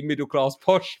semi-middle-class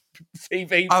posh TV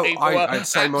people. I'd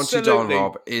say Monty Don,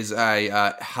 Rob,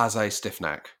 has a stiff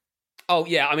neck. Oh,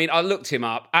 yeah. I mean, I looked him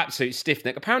up. Absolute stiff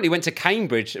neck. Apparently went to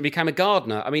Cambridge and became a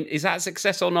gardener. I mean, is that a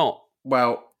success or not?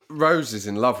 Well, Rose is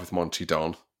in love with Monty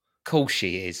Don. Of course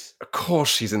she is. Of course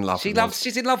she's in love with Monty.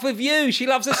 She's in love with you. She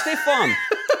loves a stiff one.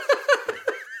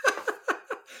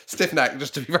 Stiff neck,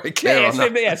 just to be very clear on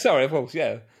that. Yeah, sorry, of course,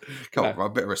 yeah. Come on, a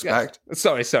bit of respect. Yeah.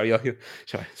 Sorry. Sorry.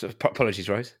 Apologies,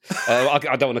 Rose.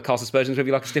 I don't want to cast aspersions whether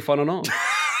you like a stiff one or not.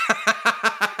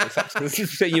 This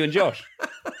is between you and Josh.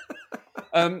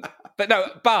 But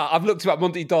I've looked about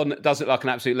Monty Don. Does look like an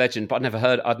absolute legend, but I'd never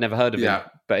heard of him.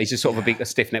 But he's just sort of a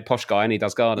stiff neck posh guy, and he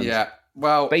does gardens. Yeah,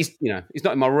 well, but he's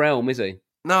not in my realm, is he?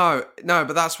 No,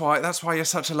 but that's why you're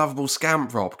such a lovable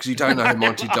scamp, Rob, because you don't know who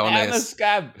Monty Don I am is. A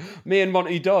scamp. Me and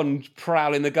Monty Don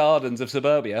prowling the gardens of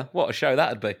suburbia. What a show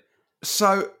that'd be.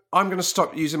 So I'm going to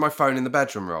stop using my phone in the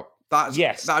bedroom, Rob.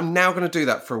 I'm now going to do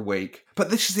that for a week. But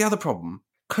this is the other problem,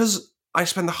 because I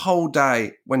spend the whole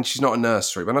day when she's not in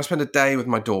nursery. When I spend a day with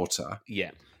my daughter,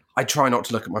 I try not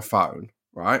to look at my phone,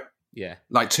 right? Yeah,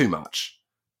 like too much,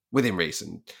 within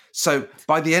reason. So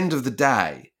by the end of the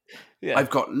day. Yeah.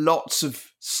 I've got lots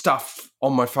of stuff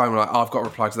on my phone, like, I've got to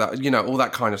reply to that, all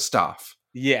that kind of stuff.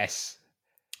 Yes.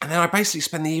 And then I basically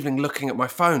spend the evening looking at my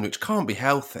phone, which can't be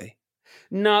healthy.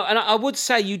 No, and I would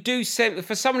say you do send,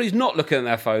 for someone who's not looking at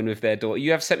their phone with their daughter,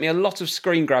 you have sent me a lot of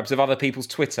screen grabs of other people's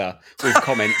Twitter with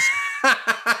comments.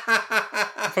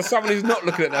 For someone who's not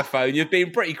looking at their phone, you've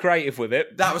been pretty creative with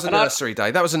it. That was a nursery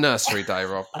day. That was a nursery day,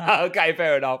 Rob. Okay,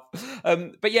 fair enough.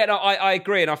 But yeah, no, I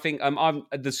agree. And I think I'm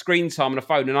the screen time on the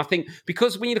phone. And I think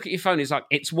because when you look at your phone, it's like,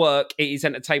 it's work, it is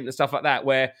entertainment and stuff like that,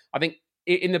 where I think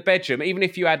in the bedroom, even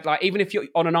if you're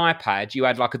on an iPad, you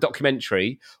had like a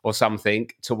documentary or something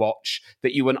to watch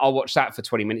that you went, I'll watch that for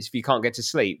 20 minutes. If you can't get to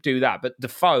sleep, do that. But the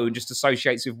phone just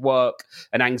associates with work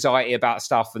and anxiety about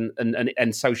stuff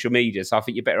and social media. So I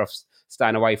think you're better off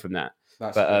staying away from that.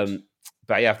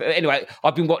 But yeah, anyway,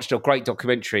 I've been watching a great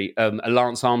documentary, a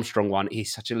Lance Armstrong one.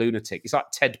 He's such a lunatic. He's like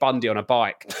Ted Bundy on a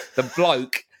bike. The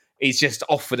bloke is just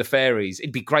off for the fairies.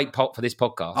 It'd be great for this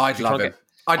podcast. I'd love it.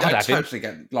 I'd totally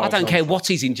get Lance I don't care what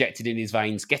he's injected in his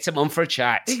veins. Get him on for a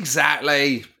chat.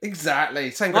 Exactly.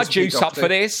 Same I juice up for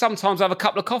this. Sometimes I have a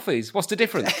couple of coffees. What's the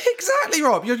difference? Exactly,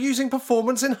 Rob. You're using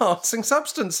performance-enhancing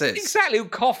substances. Exactly.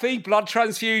 Coffee, blood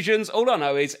transfusions. All I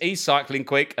know is he's cycling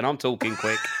quick and I'm talking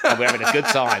quick and we're having a good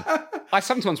time. I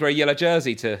sometimes wear a yellow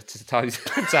jersey to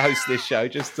host this show.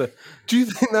 Do you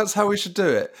think that's how we should do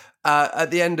it? At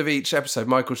the end of each episode,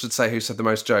 Michael should say who said the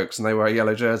most jokes and they wear a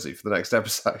yellow jersey for the next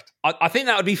episode. I think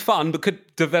that would be fun, but could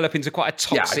develop into quite a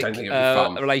toxic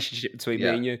relationship between me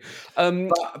and you.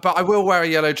 But I will wear a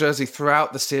yellow jersey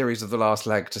throughout the series of The Last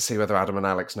Leg to see whether Adam and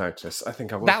Alex notice. I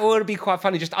think I will. That would be quite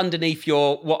funny, just underneath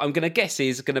what I'm going to guess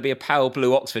is going to be a pale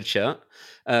blue Oxford shirt,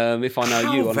 if I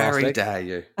know you on Last Leg. How very dare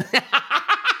you.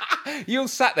 You're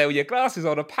sat there with your glasses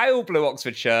on, a pale blue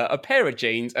Oxford shirt, a pair of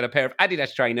jeans, and a pair of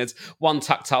Adidas trainers, one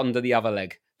tucked under the other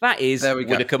leg. That is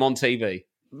Widdicombe on TV.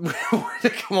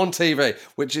 Widdicombe on TV,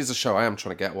 which is a show I am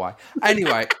trying to get away.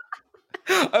 Anyway.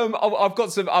 I've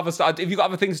got some other stuff. Have you got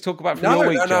other things to talk about from your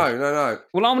week? No.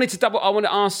 Well, I want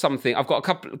to ask something. I've got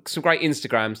some great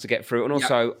Instagrams to get through, and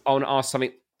also I want to ask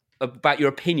something about your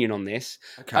opinion on this.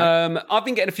 Okay. I've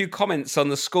been getting a few comments on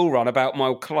the school run about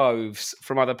my clothes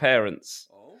from other parents.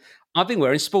 I've been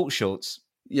wearing sports shorts.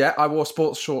 Yeah, I wore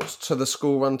sports shorts to the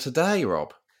school run today,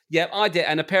 Rob. Yeah, I did,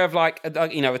 and a pair of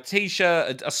a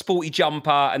t-shirt, a sporty jumper,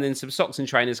 and then some socks and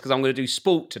trainers because I'm going to do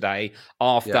sport today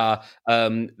after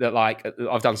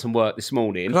I've done some work this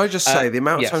morning. Could I just say the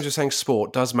amount of times you're saying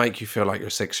sport does make you feel like you're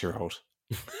a 6-year-old.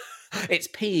 It's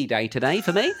PE day today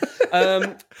for me,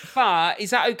 but is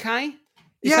that okay?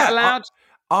 Is that allowed?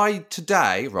 I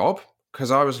today, Rob,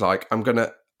 because I was like, I'm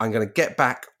gonna get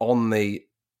back on the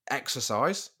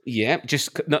exercise. Yeah,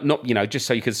 just not just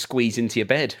so you could squeeze into your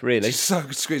bed, really. Just so I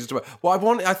could squeeze into it.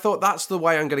 Well, I thought that's the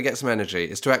way I'm going to get some energy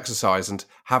is to exercise and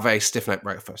have a stiff neck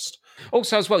breakfast.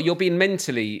 Also, as well, you're being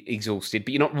mentally exhausted,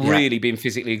 but you're not really being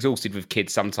physically exhausted with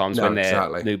kids sometimes when they're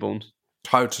newborns.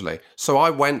 Totally. So I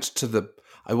went to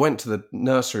the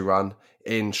nursery run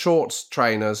in shorts,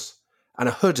 trainers, and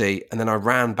a hoodie, and then I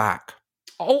ran back.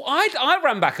 Oh, I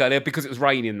ran back earlier because it was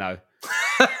raining though.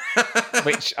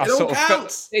 Which I sort of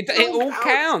counts. It all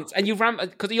counts. And you ran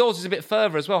because yours is a bit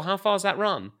further as well. How far is that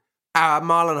run? A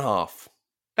mile and a half.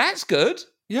 That's good.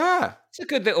 Yeah, it's a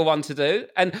good little one to do.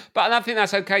 But I think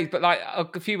that's okay. But like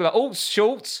a few were like, oh,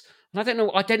 shorts. And I don't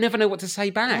know. I never know what to say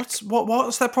back.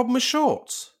 What's their problem with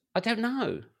shorts? I don't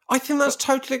know. I think that's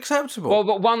totally acceptable. Well,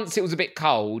 but once it was a bit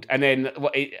cold, and then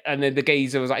the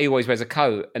geezer was like, he always wears a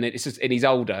coat, and it's just, and he's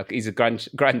older, he's a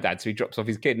granddad, so he drops off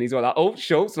his kid, and he's like, oh,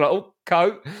 shorts, like, oh,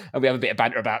 coat, and we have a bit of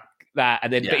banter about that,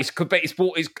 and then but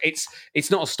it's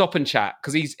not a stop and chat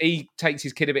because he takes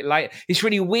his kid a bit late. It's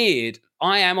really weird.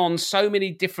 I am on so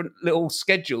many different little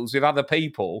schedules with other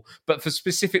people, but for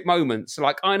specific moments,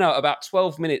 like I know about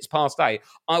 12 minutes past 8,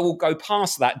 I will go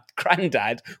past that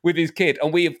granddad with his kid,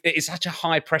 and it's such a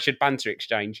high pressured banter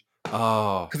exchange.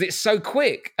 Oh, because it's so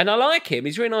quick, and I like him.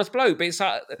 He's a really nice bloke, but it's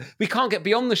like we can't get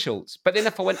beyond the shorts. But then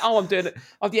if I went, I'm doing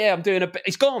a bit.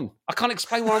 It's gone. I can't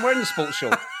explain why I'm wearing the sports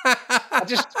short.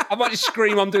 I might just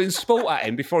scream I'm doing sport at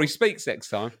him before he speaks next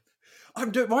time. Why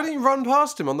don't you run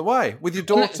past him on the way with your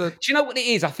daughter? Do you know what it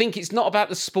is? I think it's not about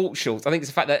the sports shorts. I think it's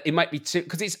the fact that it might be too,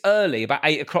 because it's early, about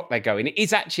 8 o'clock they're going. It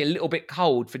is actually a little bit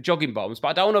cold for jogging bottoms, but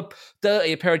I don't want to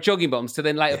dirty a pair of jogging bottoms to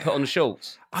then later put on the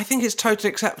shorts. I think it's totally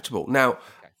acceptable. Now,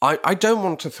 I don't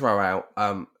want to throw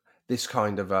out this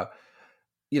kind of I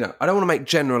don't want to make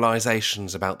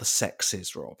generalisations about the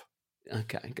sexes, Rob.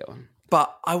 Okay, go on.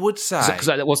 But I would say because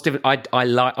what's different,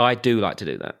 I do like to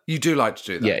do that. You do like to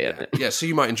do that, yeah. So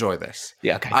you might enjoy this,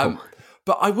 yeah. Okay, cool.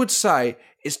 But I would say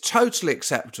it's totally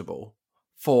acceptable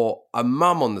for a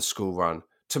mum on the school run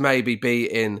to maybe be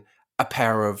in a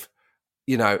pair of,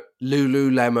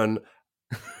 Lululemon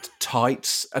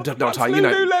tights. Not tight,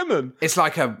 Lululemon. It's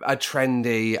like a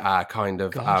trendy kind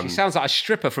of. She sounds like a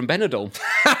stripper from Benidorm.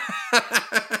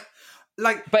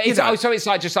 So it's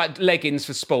like just like leggings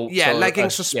for sport. Yeah,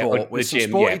 leggings for sport with some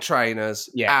sporty trainers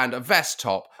and a vest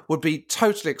top would be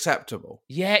totally acceptable.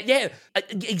 Yeah,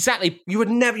 exactly. You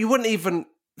wouldn't even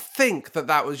think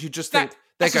that was. You just think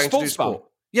they're going to do sport. Mum.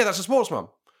 Yeah, that's a sports mum.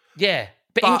 Yeah.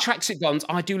 But in tracksuit bottoms,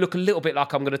 I do look a little bit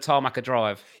like I'm going to tarmac a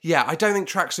drive. Yeah, I don't think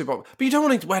tracksuit bottoms... But you don't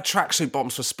want to wear tracksuit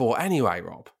bottoms for sport anyway,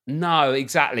 Rob. No,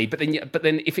 exactly. But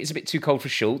then if it's a bit too cold for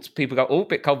shorts, people go, oh, a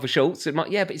bit cold for shorts. It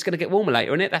might, but it's going to get warmer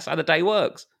later, isn't it? That's how the day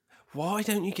works. Why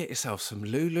don't you get yourself some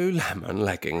Lululemon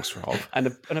leggings, Rob? and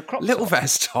a crop little top.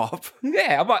 Vest top.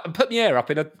 Yeah, I might put my hair up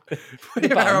in a bun.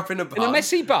 In a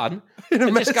messy bun. In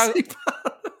a messy bun.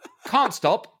 Can't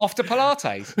stop, off to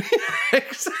Pilates.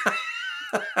 Exactly.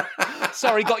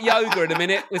 Sorry, got yoga in a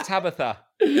minute with Tabitha.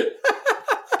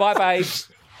 Bye, babes.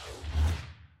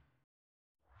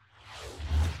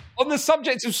 On the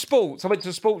subject of sports, I went to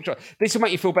a sports show. This will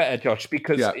make you feel better, Josh,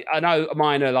 because I know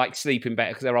mine are like sleeping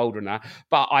better because they're older now,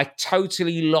 but I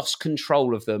totally lost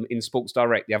control of them in Sports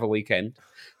Direct the other weekend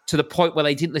to the point where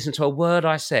they didn't listen to a word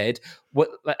I said,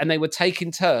 and they were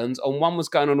taking turns, and one was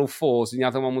going on all fours and the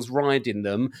other one was riding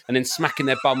them and then smacking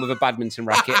their bum with a badminton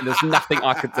racket, and there's nothing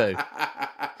I could do.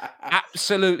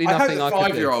 Absolutely nothing I could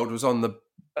do. The 5-year-old was on the...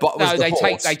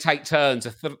 They take turns.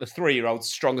 A 3-year-old's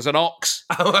strong as an ox.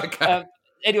 Oh, okay.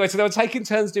 Anyway, so they were taking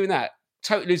turns doing that,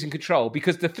 totally losing control,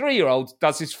 because the 3-year-old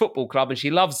does this football club and she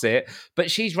loves it,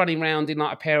 but she's running around in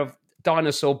like a pair of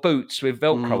dinosaur boots with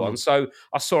Velcro on. So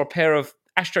I saw a pair of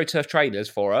AstroTurf trainers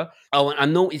for her. Oh,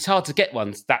 and it's hard to get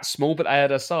ones that small, but they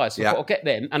had her size. So I thought I'll get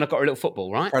them, and I got her a little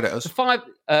football, right? Predators.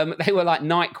 They were like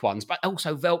Nike ones, but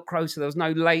also Velcro, so there was no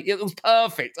it was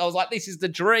perfect. I was like, this is the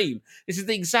dream. This is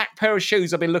the exact pair of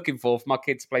shoes I've been looking for my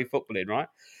kids to play football in, right?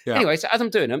 Yeah. Anyway, so as I'm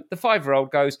doing them, the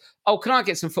 5-year-old goes, oh, can I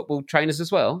get some football trainers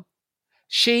as well?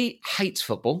 She hates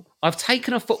football. I've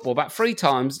taken her football about 3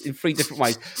 times in 3 different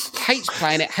ways. Hates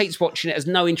playing it, hates watching it, has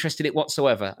no interest in it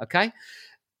whatsoever, okay?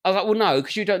 I was like, well, no,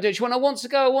 because you don't do it. She went, I want to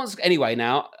go. Anyway,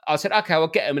 now, I said, okay, I'll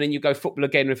get them. And then you go football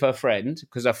again with her friend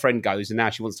because her friend goes. And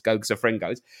now she wants to go because her friend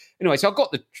goes. Anyway, so I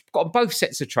got both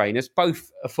sets of trainers,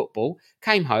 both a football.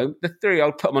 Came home. The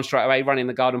 3-year-old put them on straight away, running in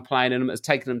the garden, playing in them. Has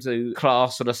taken them to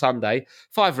class on a Sunday.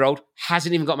 5-year-old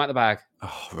hasn't even got them out the bag.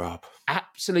 Oh, Rob.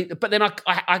 Absolutely. But then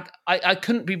I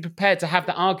couldn't be prepared to have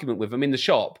that argument with them in the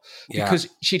shop because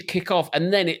she'd kick off.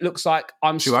 And then it looks like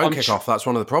She won't kick off. That's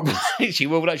one of the problems. She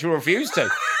will, but she'll refuse to.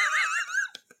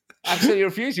 Absolutely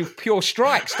refuse. You pure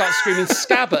strike. Start screaming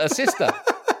stab at her sister.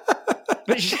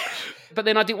 But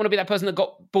then I didn't want to be that person that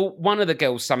bought one of the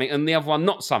girls something and the other one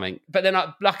not something. But then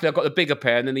luckily I got the bigger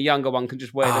pair and then the younger one can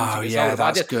just wear them. Oh, yeah,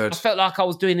 that's good. I felt like I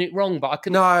was doing it wrong, but I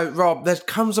couldn't. No, Rob, there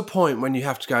comes a point when you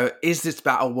have to go, is this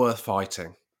battle worth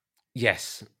fighting?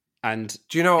 Yes. And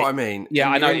do you know what I mean? Yeah,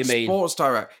 I know what you mean. Sports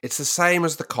Direct, it's the same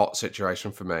as the cot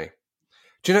situation for me.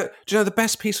 Do you know the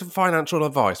best piece of financial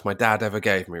advice my dad ever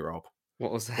gave me, Rob?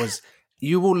 What was that? Was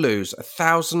you will lose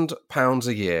 £1,000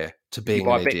 a year to being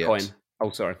an idiot. Bitcoin. Oh,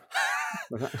 sorry.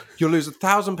 You'll lose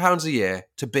 £1,000 a year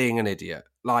to being an idiot.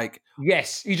 Like,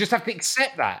 yes, you just have to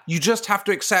accept that. You just have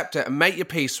to accept it and make your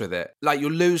peace with it. Like,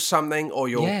 you'll lose something, or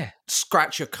you'll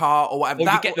scratch your car, or whatever.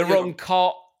 Or you get the wrong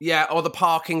car. Yeah, or the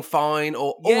parking fine,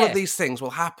 or all of these things will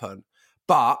happen.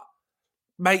 But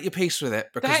make your peace with it,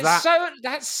 because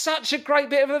that's such a great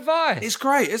bit of advice. It's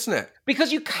great, isn't it?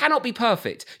 Because you cannot be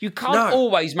perfect. You can't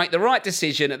always make the right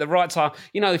decision at the right time.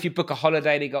 You know, if you book a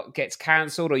holiday and it gets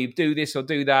cancelled, or you do this or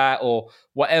do that, or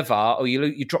whatever, or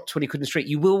you drop 20 quid in the street,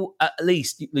 you will at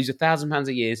least lose £1,000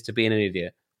 a year to being an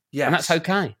idiot. Yes. And that's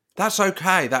okay. That's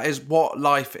okay. That is what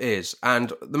life is.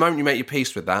 And the moment you make your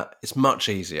peace with that, it's much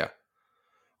easier.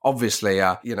 Obviously,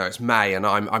 it's May and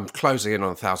I'm closing in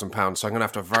on £1,000, so I'm going to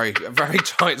have to have a very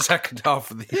tight second half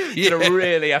of the year. You're going to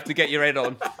really have to get your head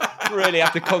on. Really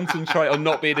have to concentrate on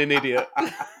not being an idiot.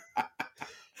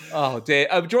 Oh, dear.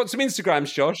 Do you want some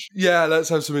Instagrams, Josh? Yeah, let's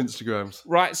have some Instagrams.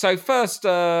 Right, so first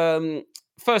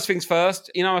things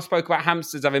first. You know, I spoke about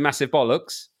hamsters having massive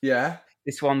bollocks. Yeah.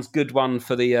 This one's a good one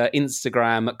for the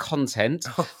Instagram content.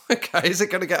 Oh, okay, is it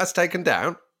going to get us taken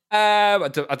down? I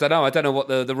don't know. I don't know what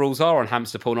the rules are on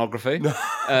hamster pornography. No.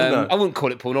 I wouldn't call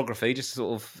it pornography, just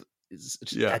sort of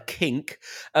a kink.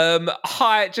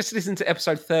 Hi, just listen to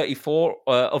episode 34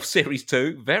 of series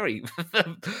 2. Very.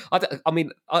 I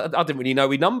didn't really know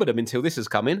we numbered them until this has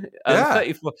come in.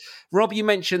 34. Rob, you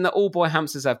mentioned that all boy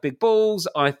hamsters have big balls.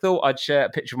 I thought I'd share a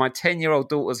picture of my 10-year-old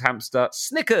daughter's hamster,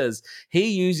 Snickers. He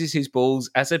uses his balls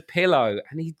as a pillow,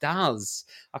 and he does.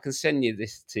 I can send you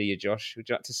this to you, Josh. Would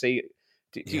you like to see?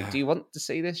 Do you want to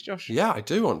see this, Josh? Yeah, I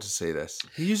do want to see this.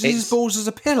 He uses his balls as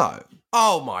a pillow.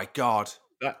 Oh, my God.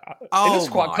 It looks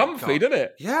quite comfy, doesn't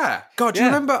it? Yeah. God, do you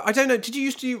remember? I don't know. Did you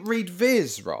used to read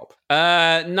Viz, Rob?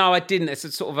 No, I didn't. It's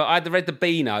a sort of I read the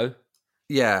Beano.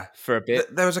 Yeah. For a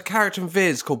bit. There was a character in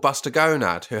Viz called Buster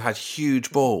Gonad who had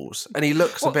huge balls, and he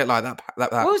looks a bit like that.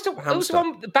 What was the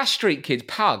one? The Bash Street Kids.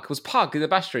 Pug. Was Pug in the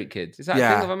Bash Street Kids? Is that a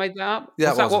thing? Have I made that up?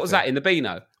 Yeah. What was that in the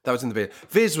Beano? That was in the Beano.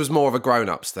 Viz was more of a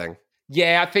grown-ups thing.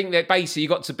 Yeah, I think that basically you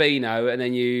got to Beano and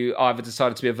then you either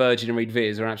decided to be a virgin and read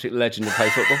Viz or an absolute legend and play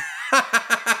football.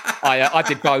 I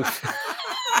did both.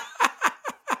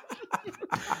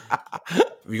 Have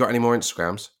you got any more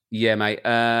Instagrams? Yeah, mate.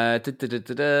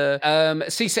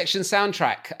 C-section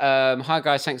soundtrack. Hi,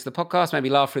 guys. Thanks for the podcast. Made me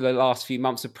laugh through the last few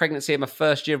months of pregnancy and my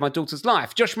first year of my daughter's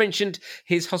life. Josh mentioned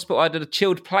his hospital added a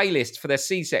chilled playlist for their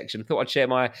C-section. Thought I'd share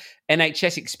my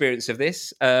NHS experience of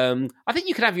this. I think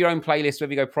you can have your own playlist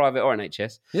whether you go private or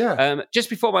NHS. Yeah. Just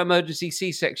before my emergency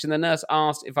C-section, the nurse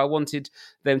asked if I wanted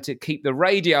them to keep the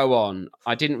radio on.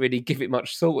 I didn't really give it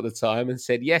much thought at the time and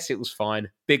said, yes, it was fine.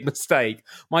 Big mistake.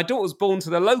 My daughter was born to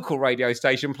the local radio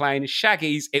station playing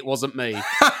Shaggy's It Wasn't Me.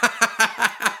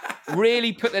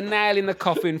 Really put the nail in the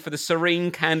coffin for the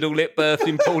serene candlelit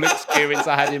birthing pool experience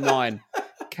I had in mind.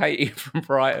 Katie from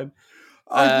Brighton.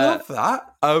 I love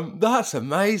that. That's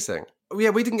amazing. Yeah,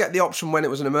 we didn't get the option when it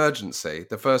was an emergency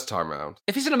the first time round.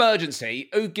 If it's an emergency,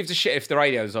 who gives a shit if the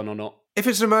radio's on or not? If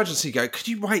it's an emergency, could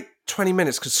you wait 20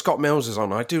 minutes because Scott Mills is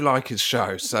on? I do like his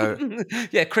show, so...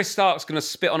 Yeah, Chris Stark's going to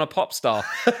spit on a pop star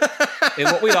in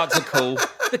what we like to call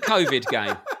the COVID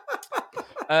game.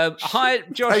 Hi,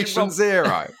 Josh. Patient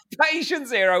Zero. Patient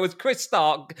Zero was Chris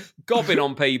Stark gobbing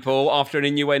on people after an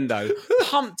innuendo,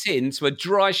 pumped into a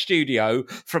dry studio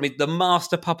from the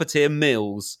master puppeteer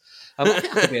Mills. I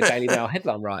think I could be a Daily Mail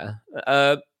headline writer.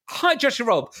 Hi, Josh and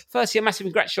Rob. Firstly, a massive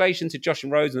congratulations to Josh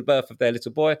and Rose on the birth of their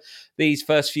little boy. These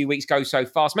first few weeks go so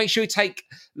fast. Make sure you take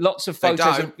lots of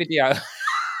photos and video.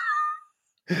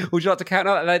 Would you like to count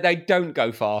out? They don't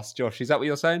go fast, Josh. Is that what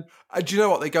you're saying? Do you know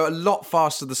what? They go a lot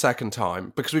faster the second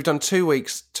time because we've done 2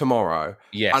 weeks tomorrow.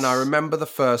 Yes. And I remember the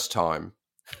first time.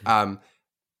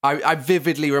 I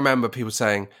vividly remember people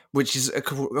saying, which is,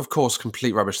 of course,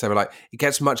 complete rubbish. They were like, it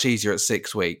gets much easier at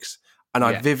 6 weeks. And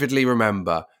I vividly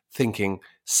remember thinking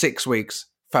 6 weeks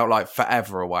felt like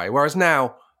forever away. Whereas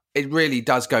now, it really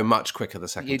does go much quicker the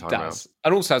second time around.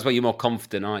 And also as well, you're more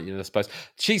confident, aren't you, I suppose?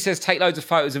 She says take loads of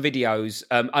photos and videos,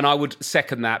 and I would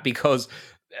second that because,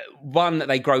 one,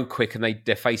 they grow quick and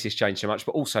their faces change so much,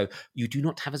 but also you do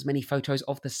not have as many photos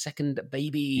of the second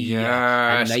baby.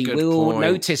 Yes, and they will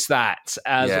notice that,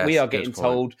 as we are getting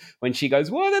told when she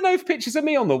goes, why are there no pictures of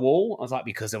me on the wall? I was like,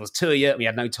 because there was 2 of you and we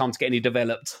had no time to get any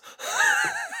developed.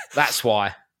 That's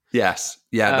why. Yes.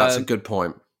 Yeah, that's a good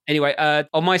point. Anyway,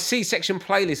 on my C-section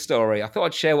playlist story, I thought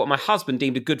I'd share what my husband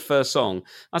deemed a good first song.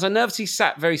 As I nervously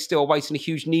sat very still awaiting a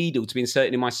huge needle to be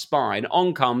inserted in my spine,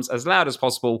 on comes, as loud as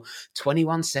possible,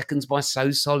 21 Seconds by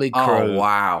So Solid Crew. Oh,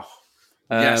 wow.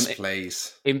 Yes,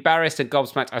 please. Embarrassed and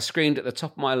gobsmacked, I screamed at the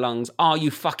top of my lungs, are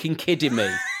you fucking kidding me?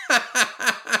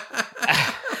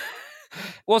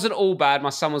 Wasn't all bad. My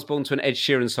son was born to an Ed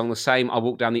Sheeran song, the same I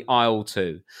walked down the aisle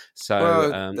to.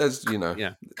 So, there's,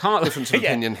 can't difference of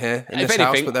opinion here in this anything,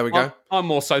 house, but there we go. I'm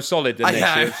more So Solid than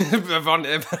Ed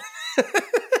Sheeran.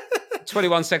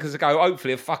 21 seconds ago,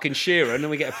 hopefully a fucking Sheeran, and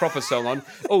we get a proper song on.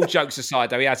 All jokes aside,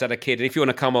 though, he has had a kid, and if you want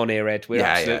to come on here, Ed, we're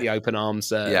absolutely open arms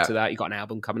to that. You've got an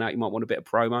album coming out, you might want a bit of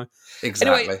promo.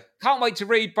 Exactly. Anyway, can't wait to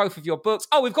read both of your books.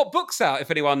 Oh, we've got books out,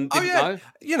 if anyone didn't know.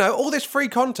 You know, all this free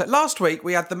content. Last week,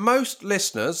 we had the most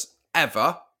listeners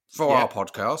ever for our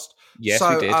podcast. Yes,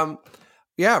 we did.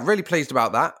 Really pleased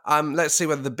about that. Let's see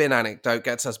whether the bin anecdote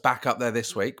gets us back up there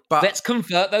this week. But let's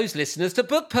convert those listeners to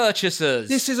book purchasers.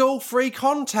 This is all free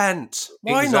content.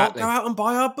 Why not go out and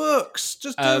buy our books?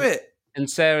 Just do it. And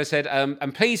Sarah said,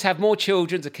 and please have more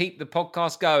children to keep the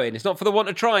podcast going. It's not for the want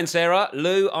of trying, Sarah.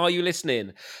 Lou, are you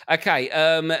listening? Okay,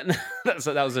 that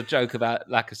was a joke about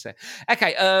lack of sex.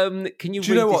 Okay, can you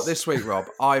Do you know what, this week, Rob?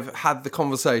 I've had the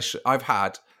conversation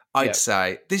I'd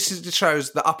say, this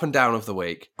shows the up and down of the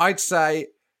week. I'd say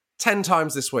 10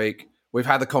 times this week, we've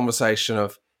had the conversation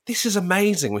of, this is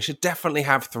amazing, we should definitely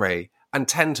have 3. And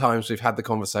 10 times we've had the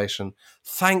conversation,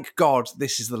 thank God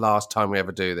this is the last time we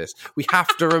ever do this. We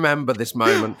have to remember this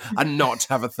moment and not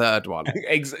have a third one.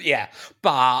 Yeah,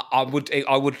 but I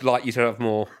would like you to have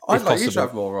more. I'd like you to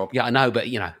have more, Rob. Yeah, I know, but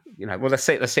well, let's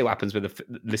see what happens with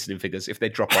the listening figures. If they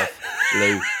drop off,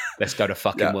 Lou, let's go to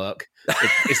fucking work.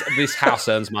 This house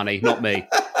earns money, not me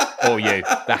or you.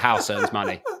 The house earns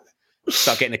money.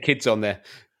 Start getting the kids on there.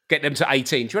 Get them to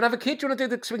 18. Do you want to have a kid? Do you want to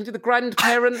do so we can do the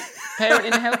grandparent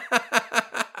in hell?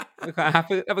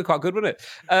 That'd be quite good, wouldn't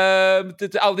it?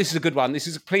 This is a good one. This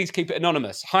is please keep it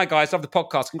anonymous. Hi guys, love the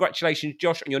podcast. Congratulations,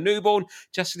 Josh, on your newborn.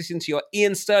 Just listened to your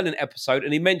Ian Sterling episode,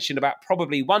 and he mentioned about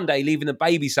probably one day leaving the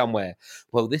baby somewhere.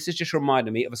 Well, this has just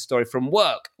reminded me of a story from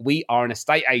work. We are an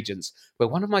estate agents, where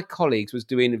one of my colleagues was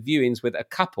doing viewings with a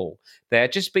couple. They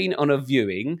had just been on a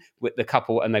viewing with the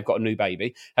couple, and they've got a new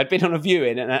baby. Had been on a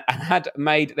viewing and had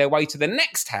made their way to the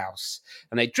next house,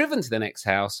 and they'd driven to the next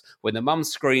house when the mum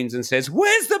screams and says,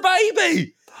 "Where's the baby?"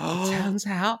 It turns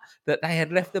out that they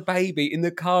had left the baby in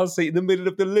the car seat in the middle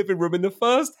of the living room in the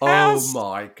first house. Oh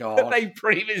my God. That they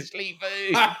previously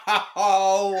moved.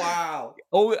 Oh wow.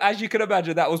 Oh, as you can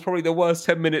imagine, that was probably the worst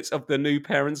 10 minutes of the new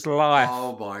parent's life.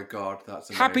 Oh my God, that's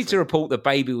amazing. Happy to report the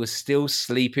baby was still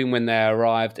sleeping when they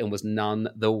arrived and was none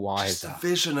the wiser. Just a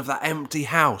vision of that empty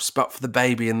house, but for the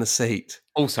baby in the seat.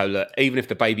 Also, look, even if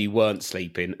the baby weren't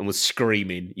sleeping and was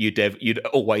screaming, you'd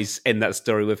always end that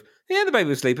story with, "Yeah, the baby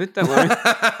was sleeping. Don't worry."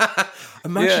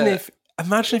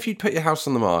 Imagine if you'd put your house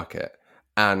on the market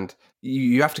and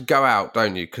you have to go out,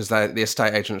 don't you? Because the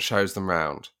estate agent shows them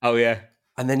round. Oh yeah.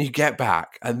 And then you get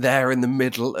back, and there in the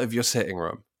middle of your sitting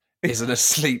room is an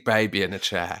asleep baby in a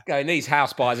chair. Going, these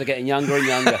house buyers are getting younger and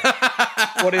younger.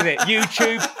 What is it?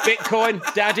 YouTube, Bitcoin,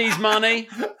 daddy's money.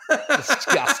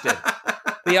 Disgusting.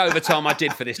 The overtime I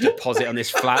did for this deposit on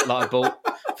this flat that I bought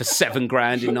for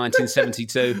 $7,000 in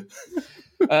 1972.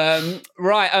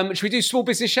 Should we do small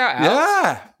business shout-outs?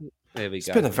 Yeah. There we go. It's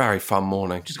been a very fun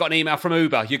morning. Just got an email from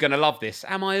Uber. You're going to love this.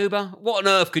 Am I Uber? What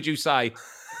on earth could you say?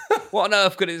 What on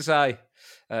earth could it say?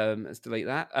 Let's delete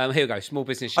that. Here we go. Small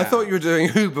business shout-out. I thought you were doing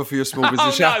Uber for your small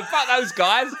business shout-out. No, fuck those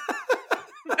guys.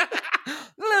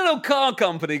 A little little car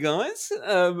company, guys.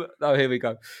 Here we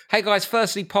go. Hey, guys.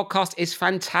 Firstly, podcast is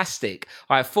fantastic.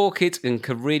 I have 4 kids and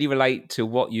can really relate to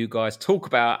what you guys talk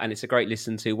about, and it's a great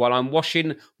listen to while I'm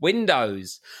washing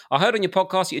windows. I heard on your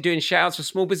podcast that you're doing shout-outs for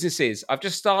small businesses. I've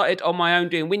just started on my own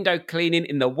doing window cleaning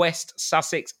in the West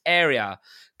Sussex area.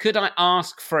 Could I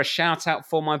ask for a shout-out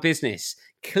for my business?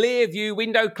 Clearview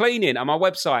Window Cleaning on my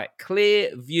website,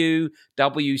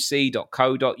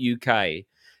 clearviewwc.co.uk.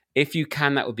 If you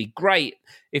can, that would be great.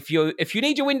 If you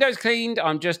need your windows cleaned,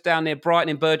 I'm just down near Brighton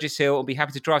in Burgess Hill. I'll be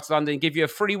happy to drive to London and give you a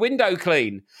free window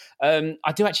clean.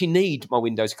 I do actually need my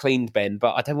windows cleaned, Ben,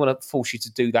 but I don't want to force you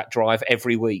to do that drive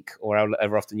every week or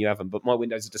however often you have them. But my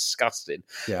windows are disgusting.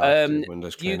 Yeah,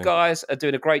 windows cleaning. You guys are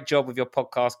doing a great job with your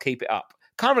podcast. Keep it up.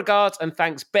 Kind regards and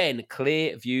thanks, Ben,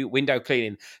 Clearview Window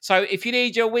Cleaning. So if you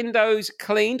need your windows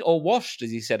cleaned or washed,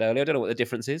 as you said earlier, I don't know what the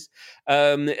difference is,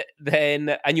 and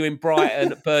you're in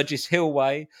Brighton, Burgess Hill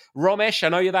way, Romesh, I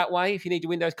know you're that way, if you need your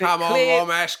windows cleaned. Come on,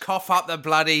 Romesh, cough up the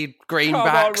bloody greenbacks. Come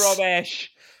on, Romesh.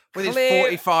 With his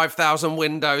 45,000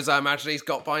 windows, I imagine he's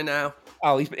got by now.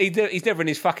 Oh, he's never in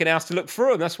his fucking house to look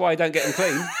through them. That's why I don't get them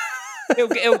cleaned.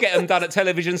 He'll get them done at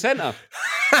Television Centre.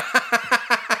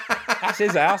 That's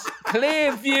his house.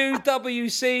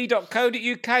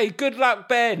 Clearviewwc.co.uk. Good luck,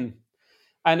 Ben.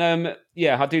 And I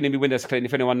do need my windows cleaned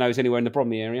if anyone knows anywhere in the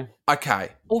Bromley area. Okay.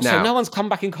 Also, no one's come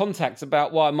back in contact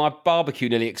about why my barbecue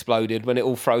nearly exploded when it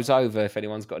all froze over, if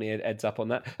anyone's got any heads up on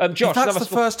that. Josh, if that's the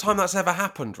first time that's ever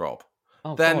happened, Rob,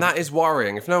 then that is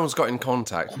worrying. If no one's got in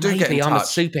contact, do get in touch. Maybe I'm a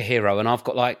superhero and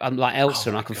I'm like Elsa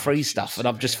and I can freeze stuff and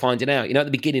I'm just finding out. You know, at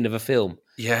the beginning of a film,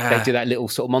 they do that little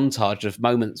sort of montage of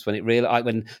moments when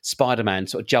when Spider-Man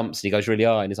sort of jumps and he goes really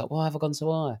high and he's like, why have I gone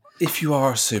so high? If you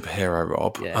are a superhero,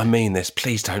 Rob, I mean this,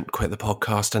 please don't quit the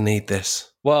podcast. I need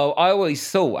this. Well, I always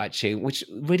thought, actually, which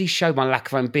really showed my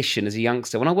lack of ambition as a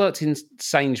youngster. When I worked in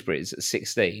Sainsbury's at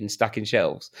 16, stacking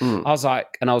shelves, I was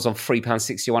like, and I was on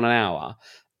 £3.61 an hour,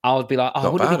 I would be like,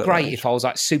 wouldn't it be great if I was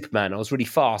like Superman? I was really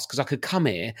fast because I could come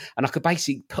here and I could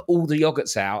basically put all the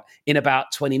yogurts out in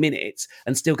about 20 minutes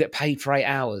and still get paid for 8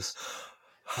 hours.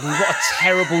 I mean, what a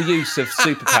terrible use of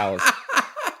superpowers.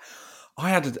 I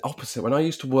had the opposite. When I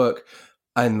used to work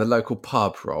in the local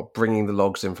pub, Rob, bringing the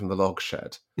logs in from the log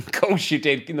shed. Of course you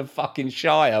did, in the fucking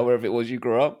Shire, wherever it was you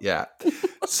grew up. Yeah.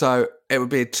 So it would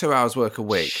be 2 hours work a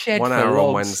week. Shed 1 hour logs.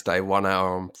 on Wednesday, 1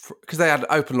 hour on... Because they had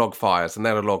open log fires and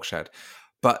they had a log shed.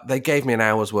 But they gave me an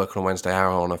hour's work on a Wednesday,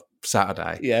 hour on a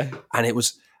Saturday. Yeah. And it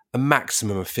was a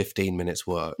maximum of 15 minutes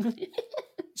work.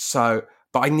 But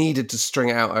I needed to string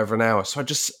it out over an hour. So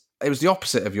it was the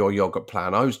opposite of your yogurt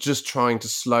plan. I was just trying to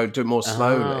do it more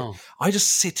slowly. Oh. I just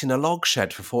sit in a log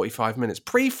shed for 45 minutes,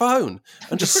 pre-phone,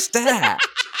 and just stare.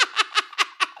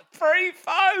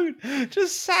 Pre-phone?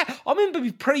 Just sat. I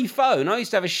remember pre-phone, I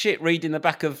used to have a shit read in the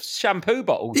back of shampoo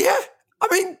bottles. Yeah. I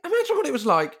mean, imagine what it was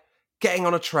like. Getting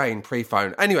on a train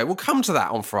pre-phone. Anyway, we'll come to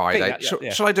that on Friday.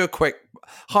 Shall I do a quick...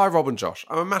 Hi, Rob and Josh.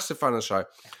 I'm a massive fan of the show.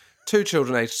 2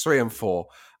 children aged 3 and 4,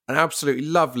 and I absolutely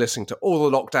love listening to all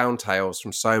the lockdown tales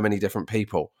from so many different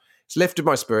people. It's lifted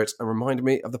my spirits and reminded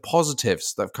me of the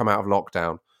positives that have come out of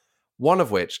lockdown. One of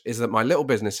which is that my little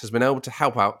business has been able to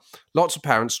help out lots of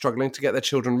parents struggling to get their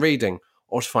children reading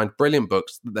or to find brilliant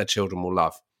books that their children will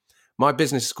love. My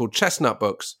business is called Chestnut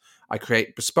Books. I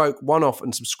create bespoke, one-off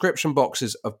and subscription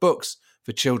boxes of books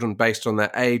for children based on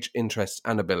their age, interests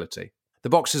and ability. The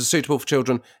boxes are suitable for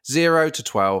children 0 to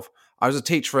 12. I was a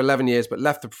teacher for 11 years but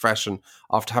left the profession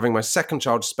after having my second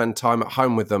child to spend time at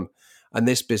home with them, and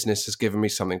this business has given me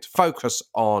something to focus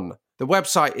on. The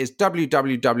website is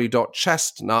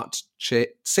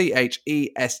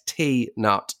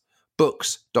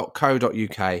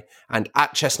www.chestnut.books.co.uk and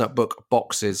at Chestnut Book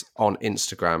Boxes on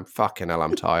Instagram. Fucking hell,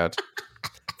 I'm tired.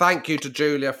 Thank you to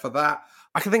Julia for that.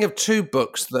 I can think of 2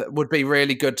 books that would be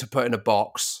really good to put in a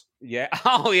box. Yeah.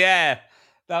 Oh, yeah.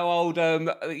 That old,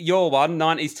 your one,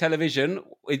 90s television,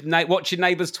 Watching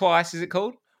Neighbours Twice, is it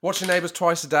called? Watching Neighbours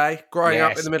Twice a day. Growing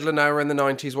up in the middle of nowhere in the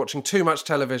 90s, watching too much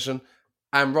television.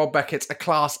 And Rob Beckett's A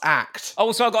Class Act.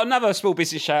 Also, I've got another small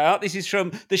business shout out. This is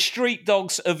from the Street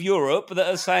Dogs of Europe that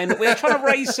are saying that we're trying to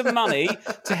raise some money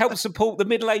to help support the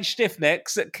middle-aged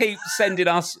stiffnecks that keep sending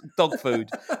us dog food.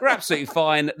 We're absolutely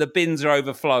fine. The bins are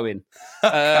overflowing.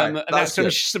 That's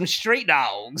some street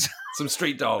dogs. Some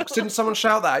street dogs. Didn't someone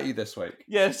shout that at you this week?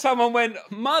 Yeah, someone went,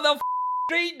 mother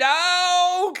street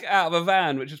dog, out of a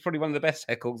van, which is probably one of the best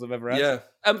heckles I've ever had. Yeah.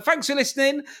 Thanks for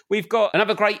listening. We've got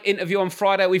another great interview on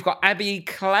Friday. We've got Abby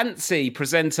Clancy,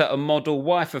 presenter and model,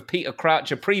 wife of Peter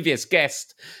Crouch, a previous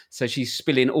guest. So she's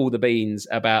spilling all the beans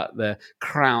about the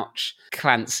Crouch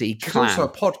Clancy clan. She's also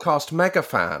a podcast mega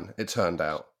fan, it turned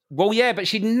out. Well, yeah, but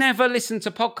she'd never listened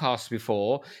to podcasts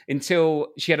before until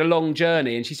she had a long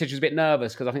journey. And she said she was a bit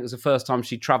nervous because I think it was the first time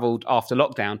she travelled after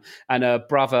lockdown. And her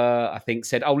brother, I think,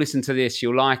 said, oh, listen to this,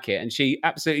 you'll like it. And she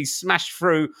absolutely smashed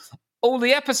through all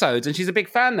the episodes, and she's a big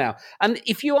fan now. And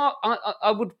if you are,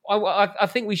 I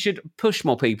think we should push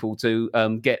more people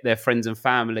to get their friends and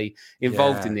family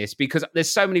involved in this, because there's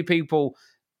so many people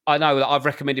I know that I've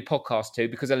recommended podcasts to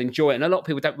because they'll enjoy it. And a lot of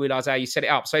people don't realise how you set it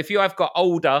up. So if you have got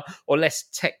older or less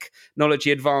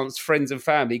technology advanced friends and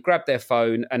family, grab their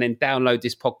phone and then download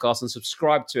this podcast and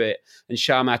subscribe to it and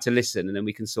show them how to listen. And then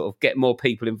we can sort of get more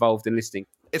people involved in listening.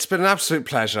 It's been an absolute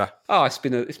pleasure. Oh, it's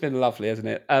been lovely, hasn't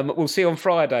it? We'll see you on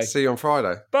Friday. See you on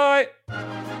Friday. Bye.